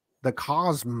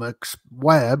cosmic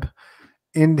web.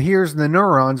 And here's the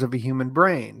neurons of a human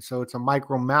brain. So it's a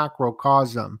micro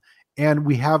macrocosm. And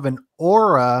we have an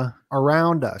aura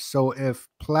around us. So if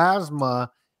plasma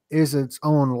is its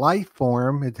own life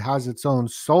form, it has its own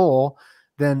soul,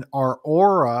 then our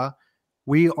aura,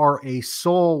 we are a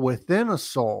soul within a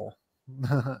soul.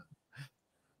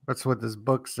 That's what this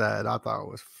book said. I thought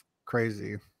it was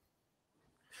crazy.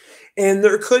 And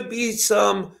there could be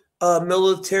some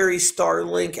military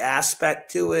Starlink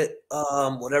aspect to it,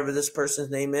 whatever this person's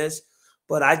name is.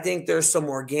 But I think there's some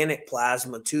organic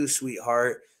plasma too,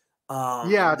 sweetheart.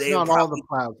 Yeah, it's not all the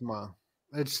plasma.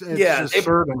 It's just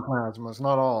certain plasmas,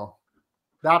 not all.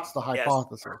 That's the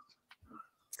hypothesis.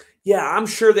 Yeah, I'm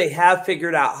sure they have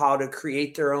figured out how to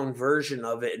create their own version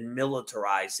of it and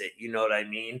militarize it. You know what I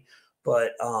mean?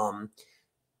 But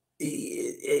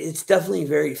it's definitely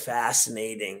very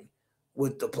fascinating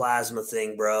with the plasma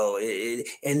thing, bro.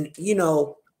 And you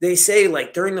know, they say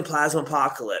like during the plasma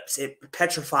apocalypse, it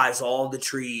petrifies all the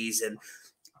trees, and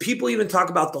people even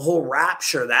talk about the whole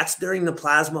rapture. That's during the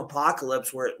plasma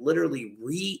apocalypse, where it literally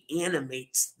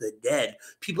reanimates the dead,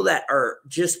 people that are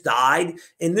just died.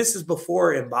 And this is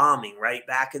before embalming, right?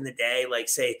 Back in the day, like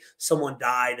say someone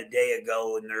died a day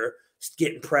ago and they're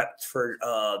getting prepped for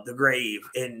the grave,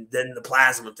 and then the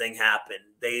plasma thing happened.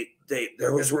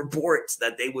 There was reports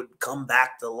that they would come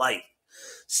back to life.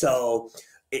 So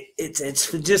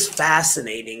it's just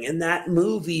fascinating. And that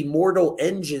movie, Mortal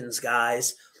Engines,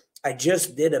 guys, I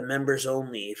just did a members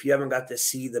only. If you haven't got to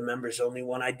see the members only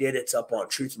one I did, it's up on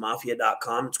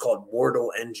truthmafia.com. It's called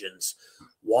Mortal Engines.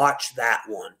 Watch that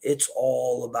one. It's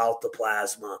all about the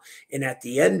plasma. And at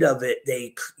the end of it,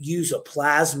 they use a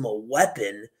plasma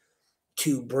weapon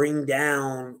to bring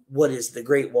down what is the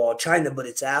Great Wall of China, but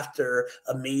it's after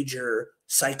a major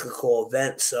cyclical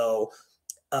event. So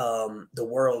the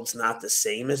world's not the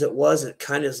same as it was. It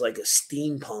kind of is like a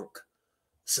steampunk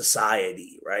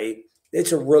society, right?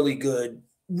 It's a really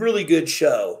good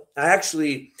show. I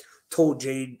actually told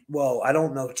Jay, well, I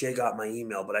don't know if Jay got my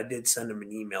email, but I did send him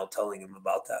an email telling him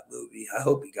about that movie. I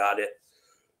hope he got it.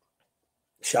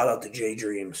 Shout out to Jay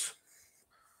Dreams.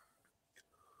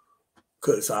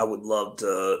 Because I would love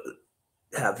to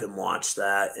have him watch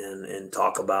that and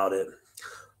talk about it.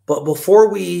 But before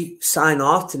we sign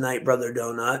off tonight, Brother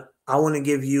Donut, I want to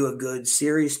give you a good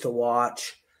series to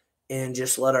watch and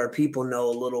just let our people know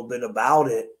a little bit about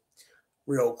it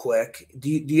real quick. Do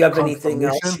you have anything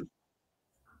else?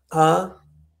 Huh?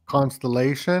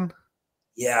 Constellation?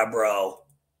 Yeah, bro.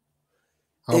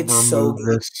 I'll remove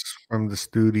this from the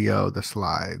studio, the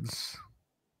slides.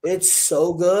 It's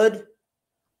so good.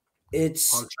 I'll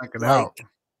check it out.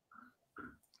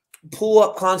 Pull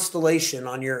up Constellation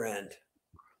on your end.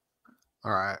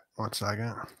 All right, 1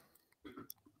 second.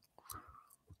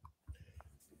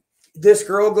 This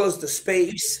girl goes to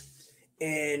space,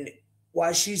 and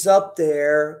while she's up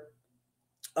there,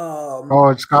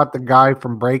 it's got the guy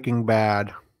from Breaking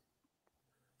Bad.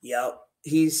 Yep,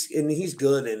 he's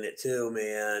good in it too,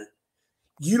 man.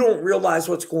 You don't realize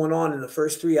what's going on in the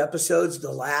first 3 episodes.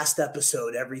 The last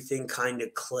episode, everything kind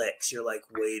of clicks. You're like,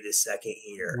 wait a second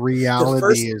here.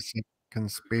 Reality is a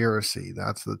conspiracy.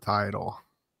 That's the title.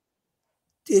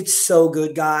 It's so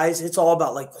good, guys. It's all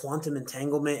about like quantum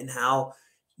entanglement and how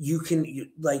you can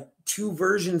like 2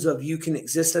 versions of you can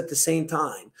exist at the same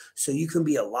time. So you can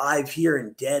be alive here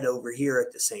and dead over here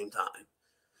at the same time.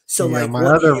 So yeah, my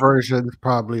other version is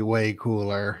probably way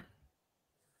cooler.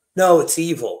 No, it's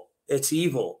evil. It's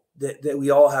evil. That we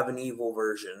all have an evil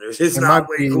version. It might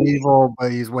be evil,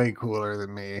 but he's way cooler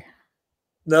than me.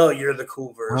 No, you're the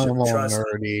cool version. I'm all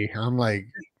nerdy. I'm like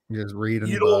just reading.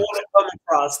 You don't want to come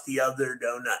across the other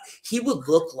donut. He would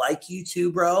look like you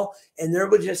too, bro. And there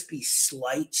would just be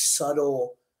slight,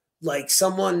 subtle, like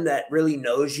someone that really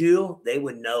knows you, they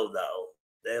would know though.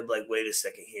 They'd be like, wait a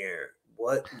second here.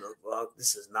 What the fuck?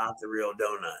 This is not the real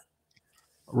donut.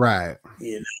 Right.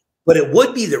 You know, but it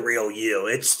would be the real you.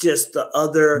 It's just the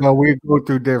other. But we go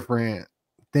through different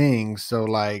things. So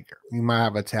like you might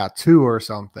have a tattoo or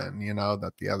something, you know,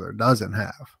 that the other doesn't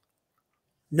have.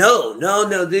 No.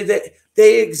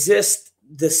 They exist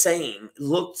the same,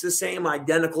 looks the same,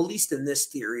 identical, at least in this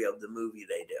theory of the movie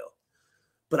they do.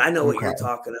 But I know what you're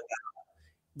talking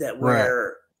about, that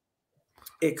where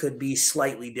it could be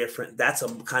slightly different. That's a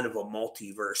kind of a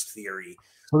multiverse theory.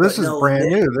 So this is brand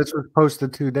new. This was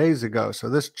posted 2 days ago. So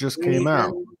this just came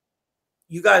out.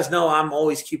 You guys know I'm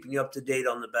always keeping you up to date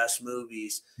on the best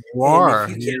movies. You are.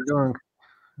 I'm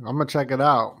going to check it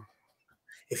out.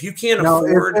 If you can't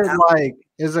afford,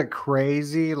 is it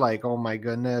crazy? Like, oh my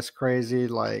goodness, crazy?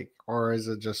 Like, or is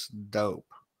it just dope?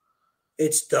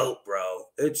 It's dope, bro.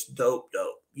 It's dope.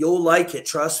 You'll like it.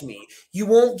 Trust me. You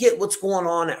won't get what's going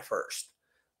on at first.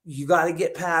 You got to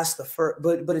get past the first,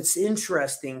 but it's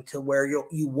interesting to where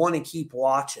you want to keep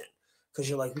watching because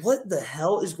you're like, what the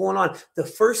hell is going on? The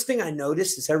first thing I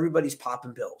noticed is everybody's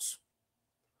popping pills.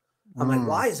 I'm like,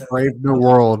 why is that? Brave New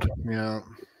World. Yeah.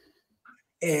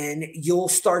 And you'll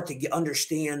start to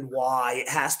understand why it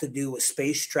has to do with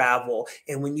space travel.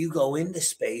 And when you go into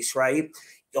space, right?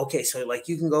 Okay, so like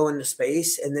you can go into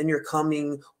space and then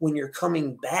when you're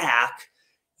coming back,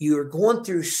 you're going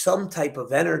through some type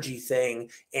of energy thing.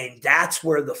 And that's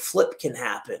where the flip can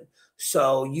happen.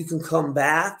 So you can come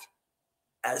back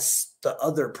as the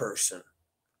other person.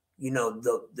 You know,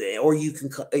 or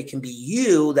it can be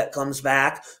you that comes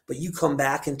back, but you come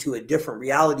back into a different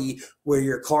reality where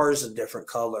your car is a different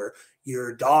color.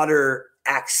 Your daughter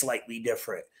acts slightly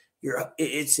different.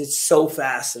 It's so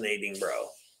fascinating, bro.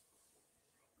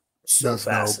 So that's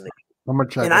fascinating. Dope. I'm gonna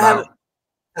check it out.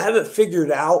 I haven't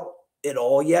figured out it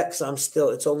all yet because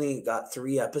it's only got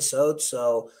 3 episodes.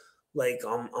 So like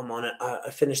I'm on it. I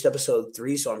finished episode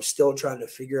 3, so I'm still trying to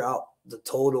figure out the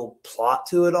total plot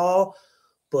to it all.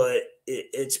 But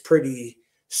it's pretty,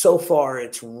 so far,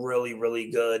 it's really, really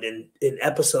good. And in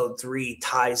episode 3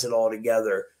 ties it all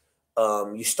together.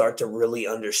 You start to really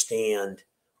understand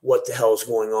what the hell is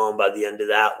going on by the end of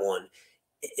that one.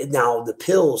 Now, the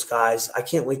pills, guys, I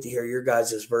can't wait to hear your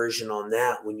guys' version on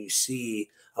that when you see.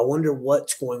 I wonder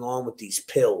what's going on with these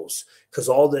pills because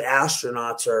all the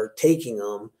astronauts are taking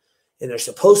them. and they're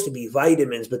supposed to be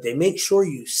vitamins, but they make sure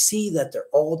you see that they're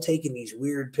all taking these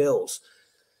weird pills.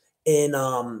 And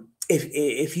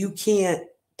if you can't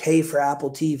pay for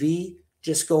Apple TV,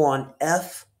 just go on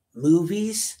F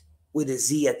Movies with a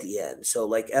Z at the end. So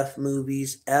like F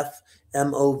Movies,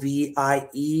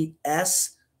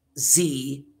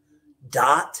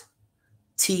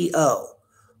 FMOVIES.TO.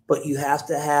 But you have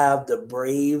to have the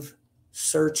Brave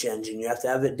search engine. You have to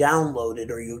have it downloaded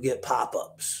or you'll get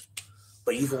pop-ups.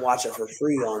 But you can watch it for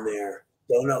free on there.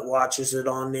 Donut watches it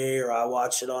on there. I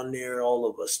watch it on there. All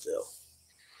of us do.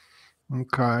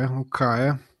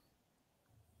 Okay.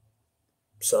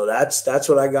 So that's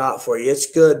what I got for you.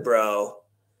 It's good, bro.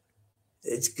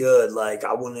 It's good. Like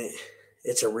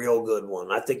it's a real good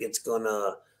one. I think it's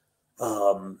gonna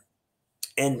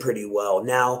end pretty well.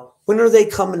 Now, when are they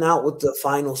coming out with the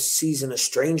final season of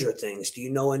Stranger Things? Do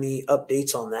you know any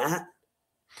updates on that?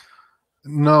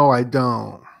 No, I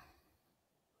don't.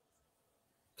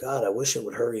 God, I wish it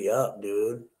would hurry up,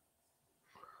 dude.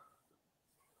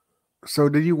 So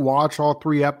did you watch all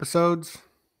 3 episodes?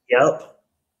 Yep.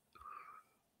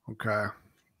 Okay.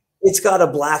 It's got a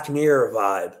Black Mirror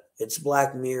vibe. It's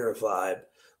Black Mirror vibe.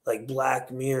 Like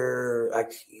Black Mirror,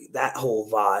 that whole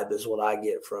vibe is what I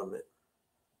get from it.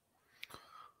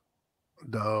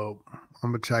 Dope.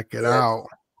 I'm going to check it out.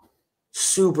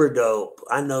 Super dope.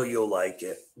 I know you'll like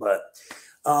it. But,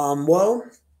 well,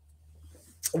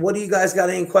 what do you guys got?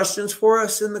 Any questions for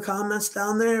us in the comments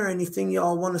down there? Anything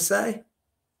y'all want to say?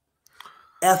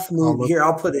 F movie. Here,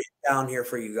 I'll put it down here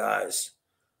for you guys.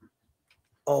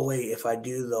 Oh, wait. If I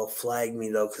do, they'll flag me,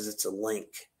 though, because it's a link.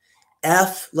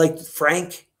 F, like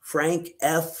Frank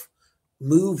F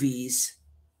Movies,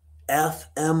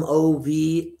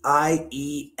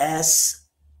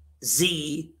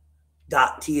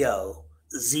 FMOVIESZ.TO.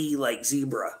 Z like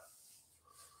zebra.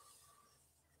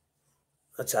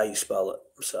 That's how you spell it.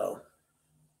 So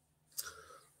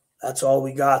that's all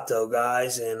we got, though,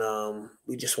 guys. And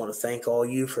we just want to thank all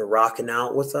you for rocking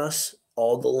out with us.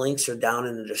 All the links are down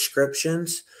in the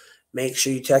descriptions. Make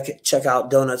sure you check out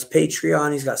Donut's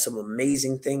Patreon. He's got some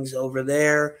amazing things over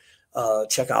there.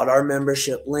 Check out our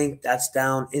membership link. That's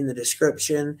down in the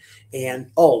description. And,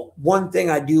 one thing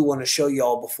I do want to show you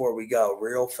all before we go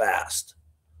real fast.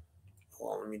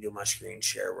 Hold on, let me do my screen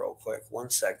share real quick. One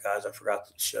sec, guys. I forgot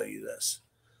to show you this.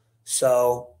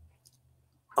 So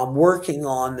I'm working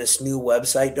on this new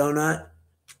website, Donut.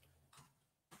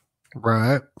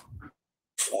 Right.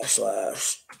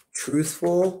 /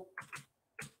 truthful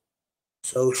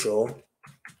social.com.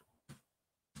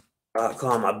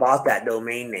 I bought that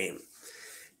domain name.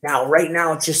 Now, right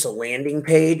now, it's just a landing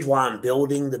page while I'm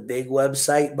building the big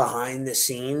website behind the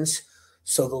scenes.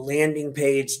 So the landing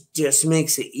page just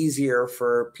makes it easier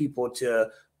for people to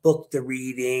book the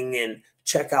reading and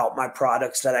check out my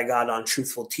products that I got on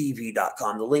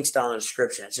truthfultv.com. The link's down in the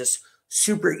description. It's just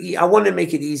super easy. I want to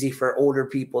make it easy for older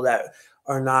people that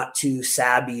are not too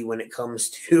savvy when it comes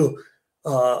to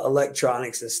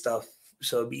electronics and stuff.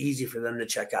 So it'd be easy for them to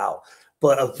check out.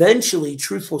 But eventually,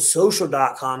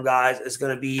 truthfulsocial.com, guys, is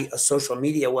going to be a social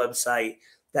media website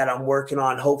that I'm working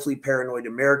on. Hopefully, Paranoid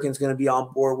American's going to be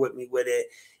on board with me with it.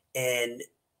 And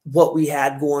what we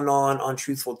had going on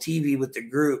Truthful TV with the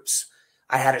groups,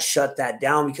 I had to shut that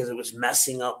down because it was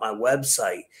messing up my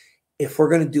website. If we're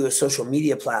going to do a social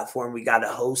media platform, we got to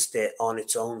host it on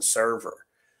its own server.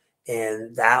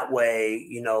 And that way,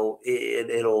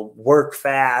 it'll work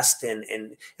fast and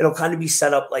it'll kind of be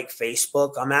set up like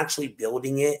Facebook. I'm actually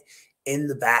building it in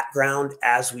the background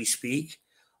as we speak.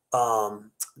 I'll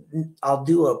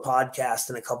do a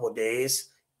podcast in a couple of days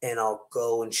and I'll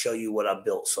go and show you what I've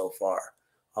built so far.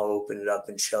 I'll open it up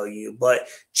and show you. But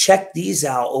check these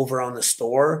out over on the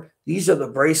store. These are the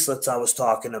bracelets I was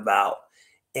talking about.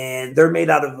 And they're made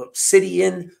out of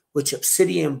obsidian, which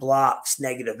obsidian blocks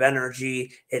negative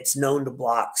energy. It's known to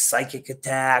block psychic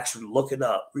attacks. Look it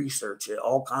up, research it.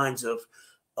 All kinds of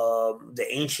the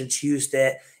ancients used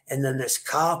it. And then this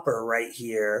copper right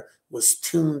here was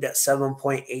tuned at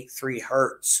 7.83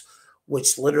 hertz,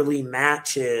 which literally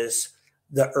matches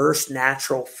the Earth's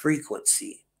natural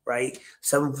frequency, right?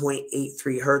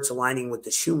 7.83 hertz aligning with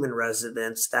the Schumann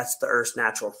resonance. That's the Earth's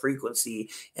natural frequency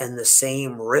and the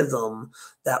same rhythm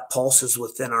that pulses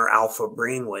within our alpha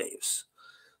brainwaves.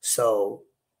 So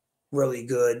really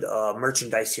good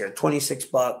merchandise here.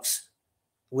 $26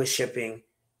 with shipping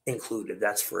included.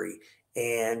 That's free.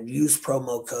 And use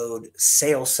promo code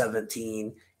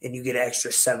SALE17 and you get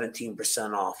extra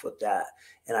 17% off with that.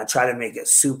 And I try to make it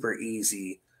super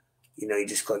easy. You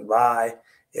just click buy.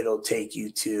 It'll take you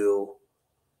to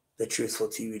the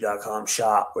truthfultv.com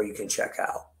shop where you can check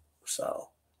out. So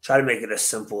try to make it as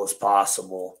simple as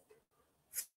possible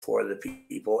for the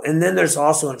people. And then there's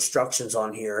also instructions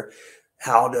on here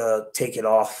how to take it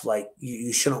off. Like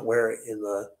you shouldn't wear it in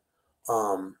the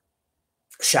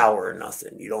shower or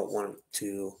nothing. You don't want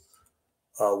to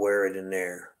wear it in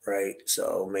there, right?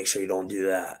 So make sure you don't do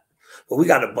that. But we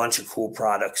got a bunch of cool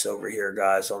products over here,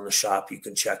 guys, on the shop you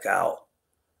can check out.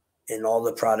 And all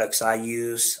the products I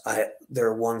use,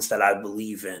 they're ones that I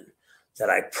believe in, that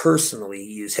I personally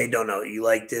use. Hey, Dono, you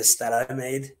like this that I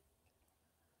made?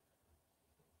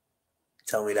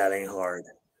 Tell me that ain't hard.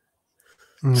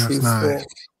 That's Truthful, nice.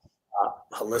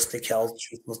 Holistic Health,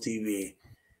 Truthful TV.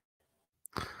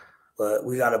 But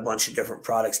we got a bunch of different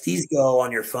products. These go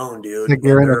on your phone, dude. Like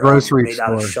you're in a grocery made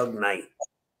out of store. Sugnite.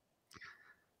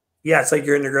 Yeah, it's like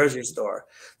you're in the grocery store.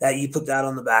 That you put that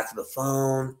on the back of the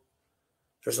phone.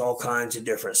 There's all kinds of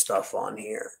different stuff on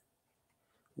here.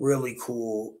 Really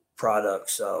cool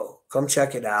products. So come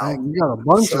check it out. Dang, you got a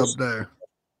bunch up there.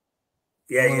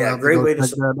 Yeah. Great way to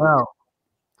check that out.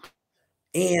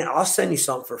 And I'll send you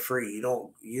something for free. You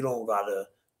don't gotta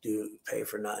pay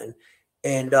for nothing.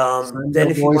 And then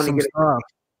if you want to get it,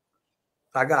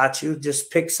 I got you. Just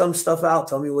pick some stuff out.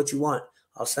 Tell me what you want.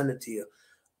 I'll send it to you.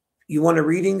 You want a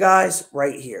reading, guys?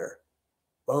 Right here.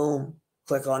 Boom.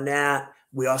 Click on that.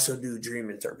 We also do dream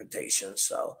interpretation.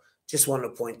 So just want to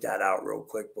point that out real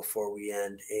quick before we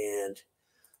end. And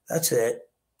that's it.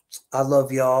 I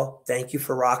love y'all. Thank you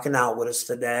for rocking out with us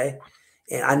today.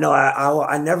 And I know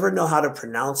I never know how to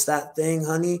pronounce that thing,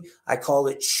 honey. I call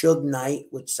it Sugnite,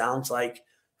 which sounds like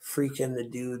freaking the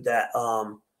dude that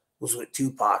was with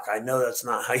Tupac. I know that's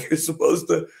not how you're supposed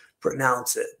to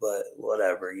pronounce it, but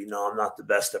whatever. You know, I'm not the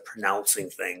best at pronouncing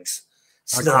things.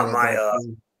 It's not my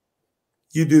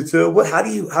you do too. What how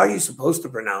are you supposed to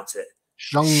pronounce it?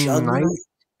 Shungnite,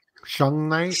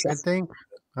 I think.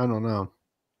 I don't know.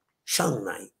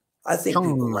 Shungnite. I think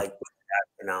people like that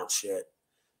pronounce shit.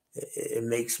 It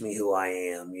makes me who I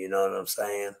am. You know what I'm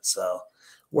saying? So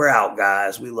we're out,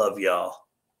 guys. We love y'all.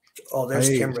 Oh, there's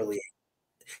Kimberly.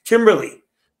 Kimberly,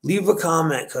 leave a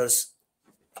comment because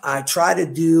I try to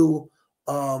do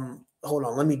hold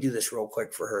on, let me do this real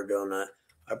quick for her, Donut.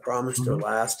 I promised her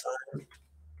last time.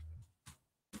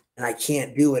 And I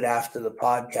can't do it after the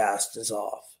podcast is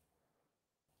off.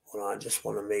 Hold on, I just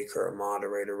want to make her a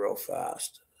moderator real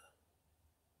fast.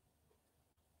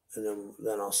 And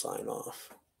then I'll sign off.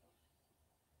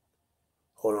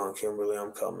 Hold on, Kimberly,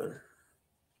 I'm coming.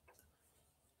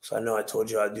 So I know I told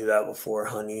you I'd do that before,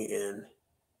 honey. And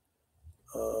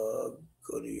go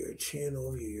to your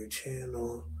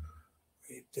channel,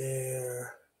 right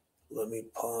there. Let me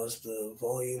pause the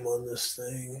volume on this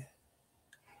thing.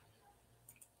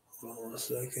 Hold on a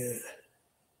second.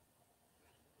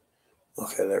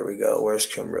 Okay, there we go. Where's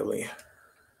Kimberly?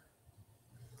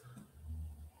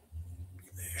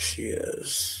 There she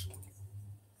is.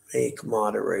 Make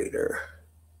moderator.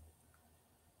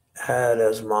 Add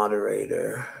as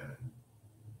moderator.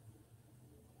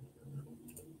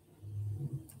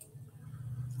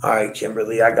 All right,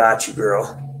 Kimberly, I got you,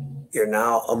 girl. You're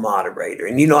now a moderator.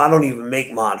 And you know, I don't even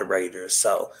make moderators,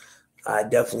 so I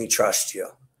definitely trust you.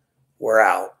 We're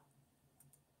out.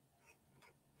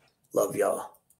 Love y'all.